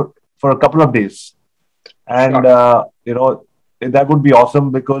community for a couple of days, and, you know, that would be awesome,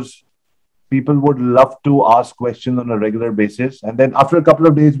 because people would love to ask questions on a regular basis. And then after a couple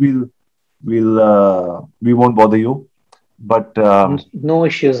of days, we won't bother you. But no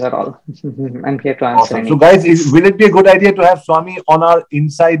issues at all. I'm here to answer. Awesome. So guys, will it be a good idea to have Swami on our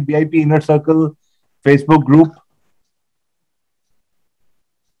Inside VIP Inner Circle Facebook group?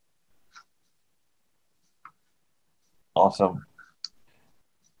 Awesome.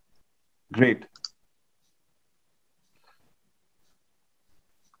 Great.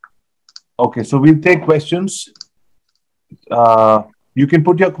 Okay, so we'll take questions. You can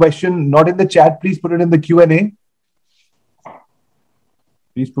put your question not in the chat. Please put it in the Q&A.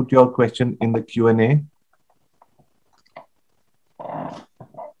 Please put your question in the Q&A.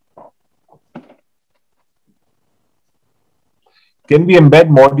 Can we embed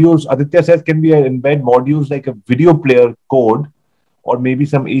modules? Aditya says, can we embed modules like a video player code or maybe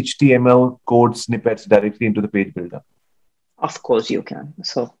some HTML code snippets directly into the page builder? Of course you can.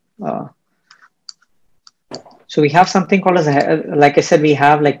 So So we have something called as like I said, we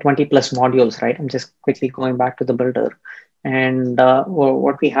have like 20 plus modules, right? I'm just quickly going back to the builder. And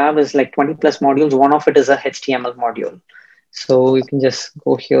what we have is like 20 plus modules. One of it is a HTML module. So you can just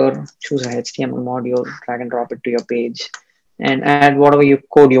go here, choose a HTML module, drag and drop it to your page, and add whatever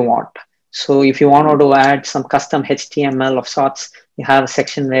code you want. So if you want to add some custom HTML of sorts, you have a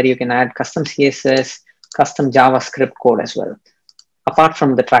section where you can add custom CSS, custom JavaScript code as well, apart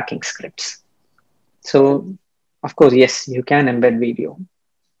from the tracking scripts. So of course, yes, you can embed video.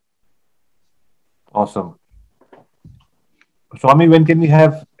 Awesome. Swami, when can we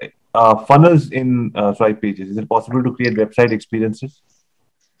have funnels in Swipe Pages? Is it possible to create website experiences?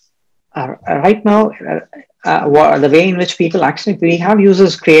 Right now, the way in which people actually, we have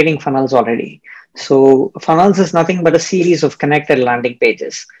users creating funnels already. So funnels is nothing but a series of connected landing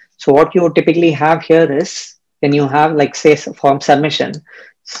pages. So what you typically have here is when you have like say form submission,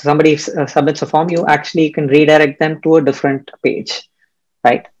 somebody submits a form, you actually can redirect them to a different page,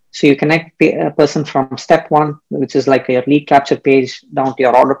 right? So you connect the person from step one, which is like your lead capture page, down to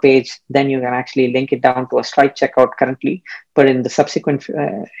your order page. Then you can actually link it down to a Stripe checkout currently. But in the subsequent,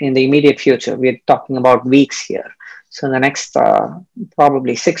 in the immediate future, we're talking about weeks here. So in the next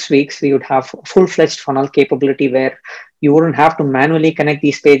probably 6 weeks, we would have full-fledged funnel capability where you wouldn't have to manually connect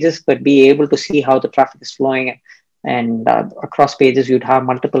these pages, but be able to see how the traffic is flowing. And across pages, you'd have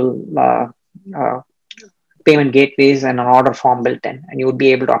multiple payment gateways and an order form built in, and you would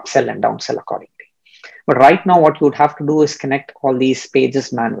be able to upsell and downsell accordingly. But right now, what you would have to do is connect all these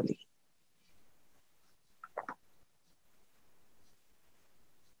pages manually.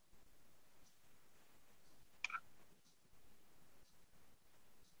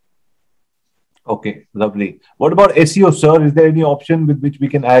 Okay, lovely. What about SEO, sir? Is there any option with which we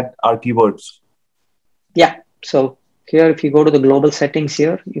can add our keywords? Yeah. So here, if you go to the global settings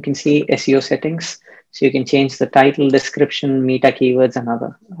here, you can see SEO settings. So you can change the title, description, meta keywords, and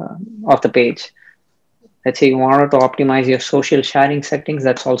other of the page. Let's say you wanted to optimize your social sharing settings,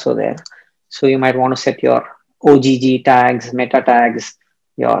 that's also there. So you might want to set your OGG tags, meta tags,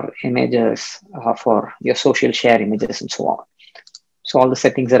 your images for your social share images and so on. So all the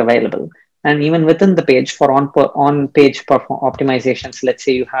settings are available. And even within the page for on-page optimizations, let's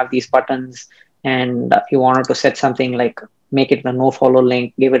say you have these buttons and you wanted to set something like make it a no-follow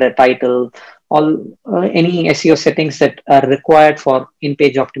link, give it a title, all any SEO settings that are required for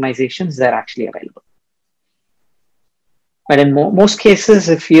in-page optimizations, they're actually available. But in most cases,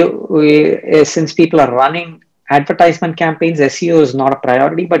 since people are running advertisement campaigns, SEO is not a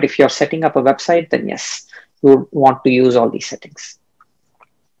priority. But if you're setting up a website, then yes, you would want to use all these settings.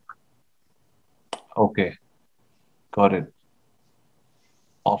 Okay, got it.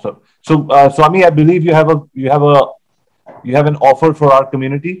 Awesome. So, Swami, I believe you have an offer for our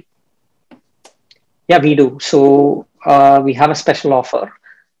community. Yeah, we do. So we have a special offer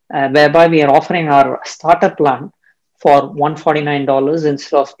whereby we are offering our starter plan for $149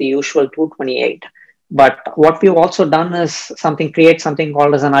 instead of the usual $228. But what we've also done is create something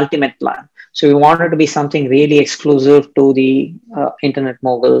called as an ultimate plan. So we wanted to be something really exclusive to the internet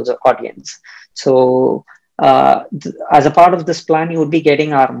moguls audience. So as a part of this plan, you would be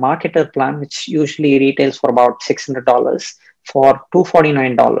getting our marketer plan, which usually retails for about $600 for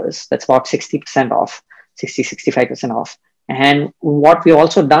 $249. That's about 60% off, 65% off. And what we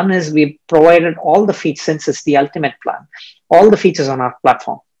also done is we provided all the features, since it's the ultimate plan, all the features on our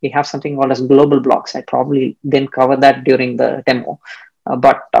platform. We have something called as global blocks. I probably didn't cover that during the demo,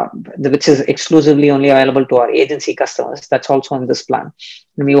 which is exclusively only available to our agency customers. That's also in this plan.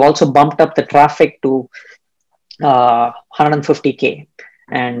 And we also bumped up the traffic to 150K.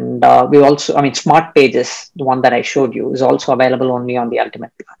 And we also, Smart Pages, the one that I showed you, is also available only on the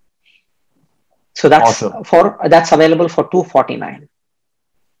ultimate plan. So that's awesome. That's available for $249.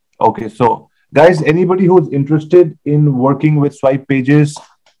 Okay, so guys, anybody who's interested in working with Swipe Pages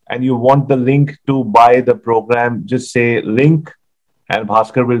and you want the link to buy the program, just say link, and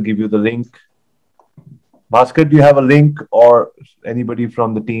Bhaskar will give you the link. Bhaskar, do you have a link, or anybody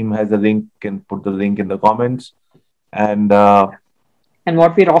from the team has a link? Can put the link in the comments. And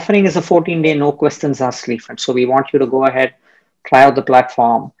what we're offering is a 14-day no questions asked refund. So we want you to go ahead, try out the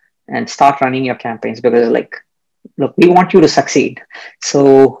platform, and start running your campaigns, because look, we want you to succeed.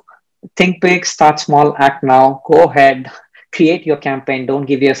 So think big, start small, act now. Go ahead, create your campaign. Don't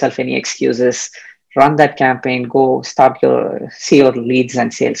give yourself any excuses. Run that campaign. Go see your leads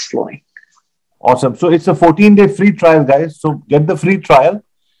and sales flowing. Awesome. So it's a 14-day free trial, guys. So get the free trial,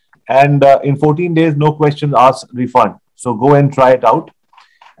 and in 14 days, no questions asked, refund. So go and try it out.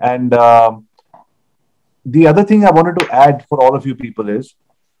 And the other thing I wanted to add for all of you people is,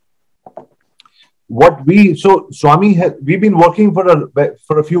 So Swami, we've been working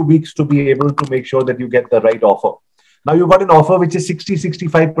for a few weeks to be able to make sure that you get the right offer. Now you've got an offer which is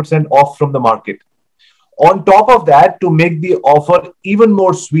 65% off from the market. On top of that, to make the offer even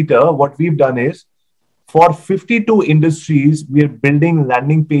more sweeter, what we've done is for 52 industries, we are building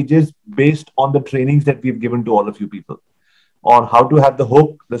landing pages based on the trainings that we've given to all of you people on how to have the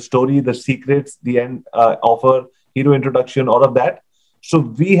hook, the story, the secrets, the end offer, hero introduction, all of that. So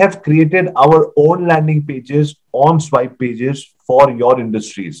we have created our own landing pages on swipe pages for your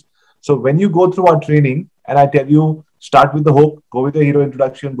industries. So when you go through our training and I tell you, start with the hook, go with the hero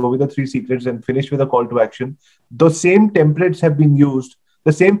introduction, go with the 3 secrets and finish with a call to action, the same templates have been used.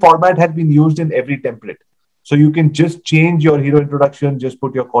 The same format has been used in every template. So you can just change your hero introduction, just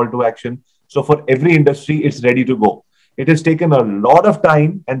put your call to action. So for every industry, it's ready to go. It has taken a lot of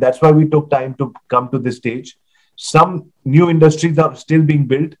time, and that's why we took time to come to this stage. Some new industries are still being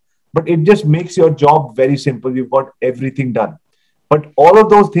built, but it just makes your job very simple. You've got everything done. But all of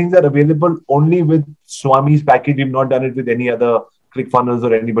those things are available only with Swami's package. We've not done it with any other ClickFunnels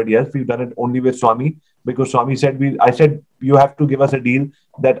or anybody else. We've done it only with Swami because Swami said, I said, you have to give us a deal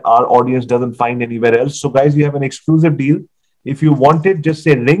that our audience doesn't find anywhere else. So guys, we have an exclusive deal. If you want it, just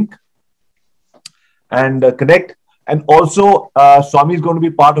say link and connect. And also, Swami is going to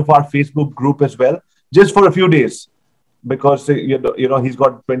be part of our Facebook group as well, just for a few days, because he's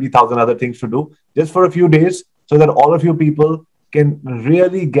got 20,000 other things to do, just for a few days, so that all of you people can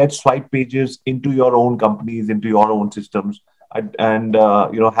really get swipe pages into your own companies, into your own systems, and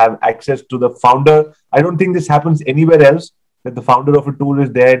have access to the founder. I don't think this happens anywhere else, that the founder of a tool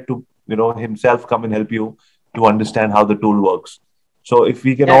is there to himself come and help you to understand how the tool works. So if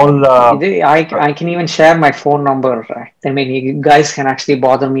we can I can even share my phone number. I mean, you guys can actually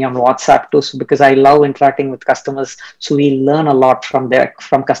bother me on WhatsApp too, because I love interacting with customers. So we learn a lot from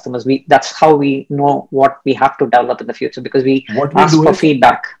customers. That's how we know what we have to develop in the future, because we ask for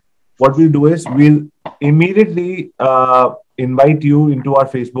feedback. What we'll do is we'll immediately invite you into our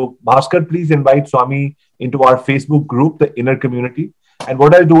Facebook. Bhaskar, please invite Swami into our Facebook group, the inner community. And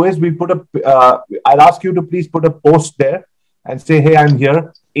what I'll do is I'll ask you to please put a post there and say, hey, I'm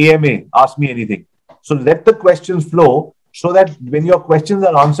here, AMA, ask me anything. So let the questions flow, so that when your questions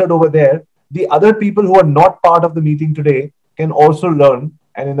are answered over there, the other people who are not part of the meeting today can also learn.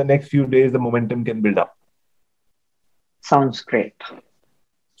 And in the next few days, the momentum can build up. Sounds great.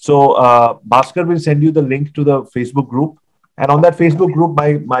 So Bhaskar will send you the link to the Facebook group. And on that Facebook group,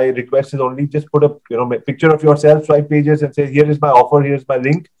 my request is only just put a picture of yourself, swipe pages, and say, here is my offer, here's my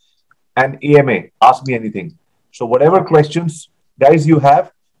link, and AMA, ask me anything. So whatever questions, guys, you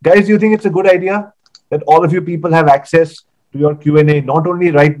have, guys, do you think it's a good idea that all of you people have access to your Q&A, not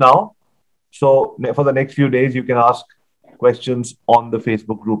only right now, so for the next few days, you can ask questions on the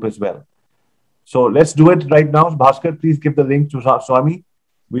Facebook group as well. So let's do it right now. Bhaskar, please give the link to Swami.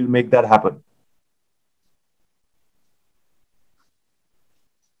 We'll make that happen.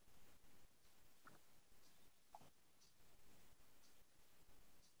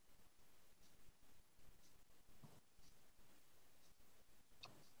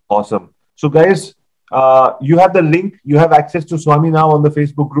 Awesome. So guys, you have the link. You have access to Swami now on the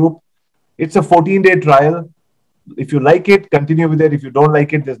Facebook group. It's a 14-day trial. If you like it, continue with it. If you don't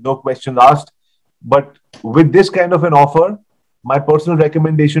like it, there's no questions asked. But with this kind of an offer, my personal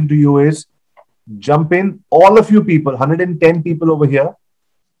recommendation to you is jump in. All of you people, 110 people over here,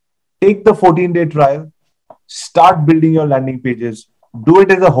 take the 14-day trial. Start building your landing pages. Do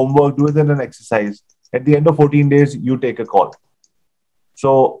it as a homework. Do it as an exercise. At the end of 14 days, you take a call.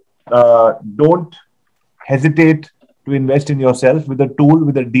 So don't hesitate to invest in yourself with a tool,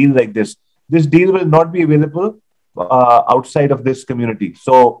 with a deal like this. This deal will not be available outside of this community.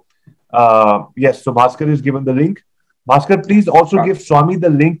 So yes, so Bhaskar is given the link. Bhaskar, please also give Swami the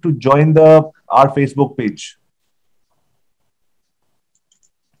link to join our Facebook page.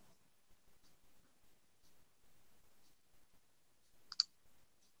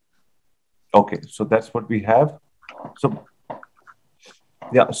 Okay, so that's what we have. So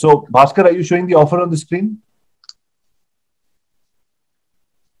yeah, so Bhaskar, are you showing the offer on the screen?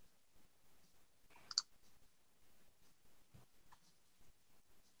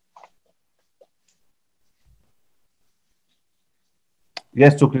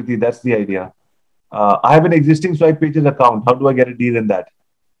 Yes, Sukriti, that's the idea. I have an existing Swipe Pages account. How do I get a deal in that?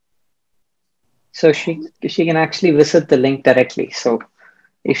 So she can actually visit the link directly. So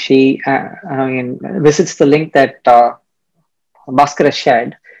if she visits the link that Bhaskar has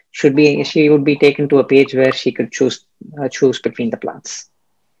shared, she would be taken to a page where she could choose between the plans.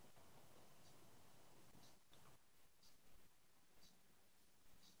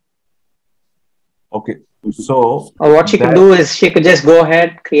 Okay. So Or what she could that do is she could just go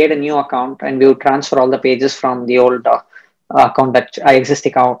ahead, create a new account, and we would transfer all the pages from the old account that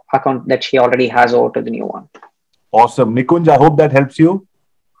existing account that she already has over to the new one. awesome. Nikunj, I hope that helps you.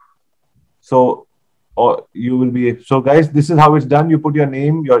 So or you will be so guys, this is how it's done. You put your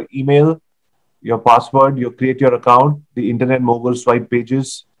name, your email, your password, you create your account, the Internet Mogul swipe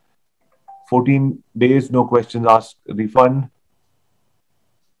pages, 14 days, no questions asked, refund.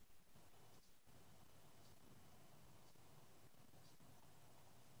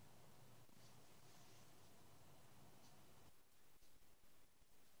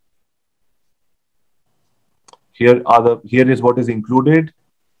 Here is what is included.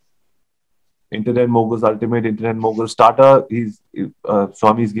 Internet Mogul's Ultimate, Internet Mogul Starter.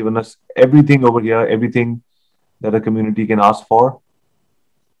 Swami's given us everything over here, everything that a community can ask for.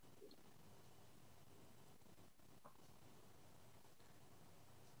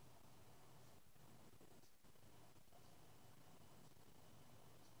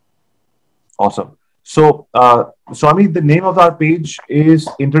 Awesome. So, Swami, the name of our page is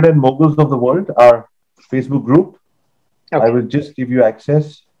Internet Moguls of the World, our Facebook group. Okay. I will just give you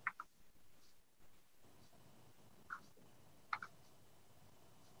access.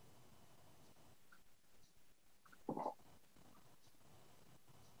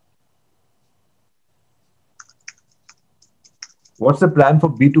 What's the plan for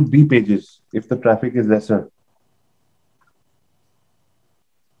B2B pages if the traffic is lesser?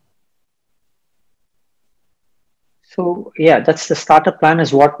 So yeah, that's the starter plan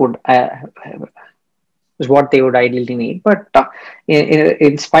is what would is what they would ideally need. But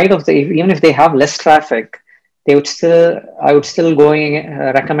in spite of even if they have less traffic, they would still I would still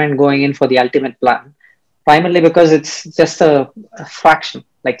recommend going in for the ultimate plan, primarily because it's just a fraction.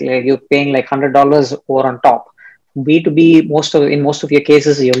 Like you're paying like $100 over on top. B2B, in most of your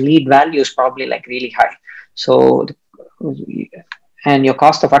cases, your lead value is probably like really high. So and your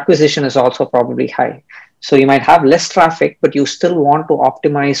cost of acquisition is also probably high. So you might have less traffic, but you still want to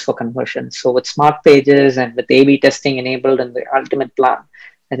optimize for conversion. So with smart pages and with A/B testing enabled in the ultimate plan,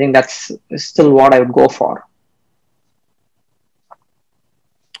 I think that's still what I would go for.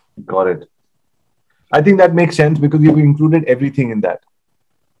 Got it. I think that makes sense because you've included everything in that.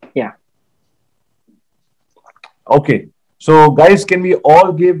 Yeah. Okay. So guys, can we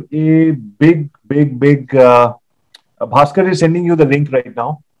all give a big Bhaskar is sending you the link right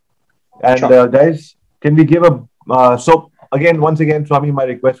now. And Sure. guys, can we give so again, once again, Swami, my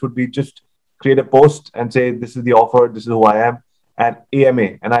request would be just create a post and say, this is the offer, this is who I am, and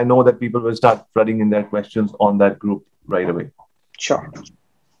AMA. And I know that people will start flooding in their questions on that group right away. Sure.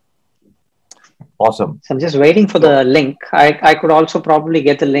 Awesome. So I'm just waiting for the link. I could also probably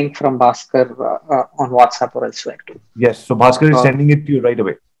get the link from Bhaskar on WhatsApp or elsewhere too. Yes. So Bhaskar is sending it to you right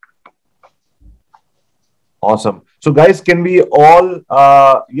away. Awesome. So guys, can we all,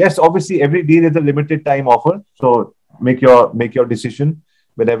 yes, obviously every day there's a limited time offer. So make your decision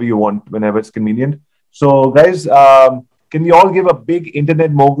whenever you want, whenever it's convenient. So guys, can we all give a big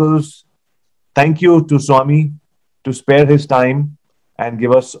Internet Moguls thank you to Swami to spare his time and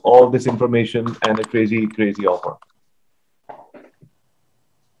give us all this information and a crazy offer.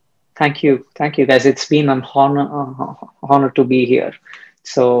 Thank you guys. It's been an honor to be here.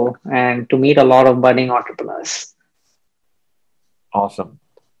 So, and to meet a lot of budding entrepreneurs. Awesome.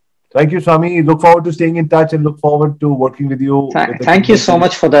 Thank you, Swami. Look forward to staying in touch and look forward to working with you. Thank you so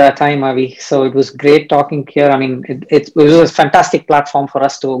much for the time, Avi. So it was great talking here. I mean, it was a fantastic platform for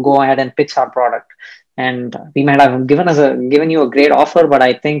us to go ahead and pitch our product. And we might have given you a great offer, but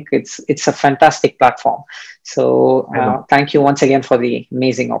I think it's a fantastic platform. So thank you once again for the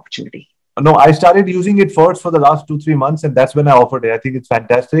amazing opportunity. No, I started using it first for the last 2-3 months, and that's when I offered it. I think it's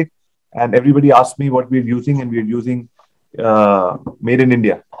fantastic. And everybody asked me what we're using, and we're using made in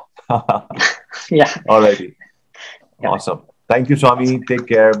India. Yeah. Alrighty. Yeah. Awesome. Thank you, Swami. Take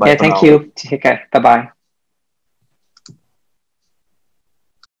care. Bye. Yeah, thank you. Take care. Bye-bye.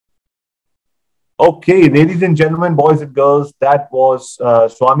 Okay, ladies and gentlemen, boys and girls, that was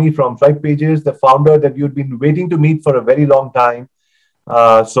Swami from Swipe Pages, the founder that you'd been waiting to meet for a very long time.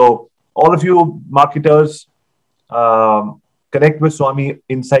 So all of you marketers, connect with Swami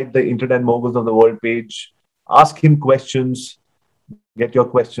inside the Internet Moguls of the World page. Ask him questions, get your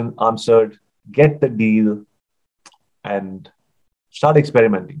question answered, get the deal, and start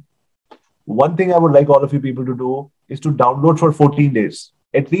experimenting. One thing I would like all of you people to do is to download for 14 days.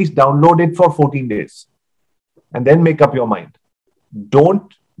 At least download it for 14 days and then make up your mind. Don't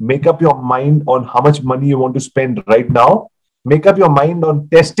make up your mind on how much money you want to spend right now. Make up your mind on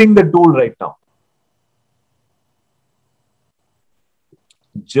testing the tool right now.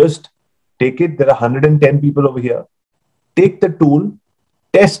 Just take it. There are 110 people over here. Take the tool,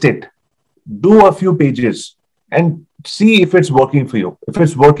 test it, do a few pages, and see if it's working for you. If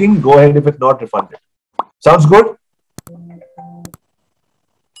it's working, go ahead. If it's not, refund it. Sounds good?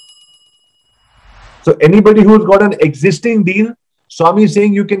 So anybody who's got an existing deal, Swami is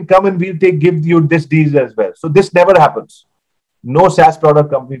saying you can come and we'll give you this deal as well. So this never happens. No SaaS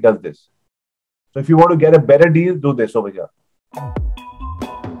product company does this. So if you want to get a better deal, do this over here.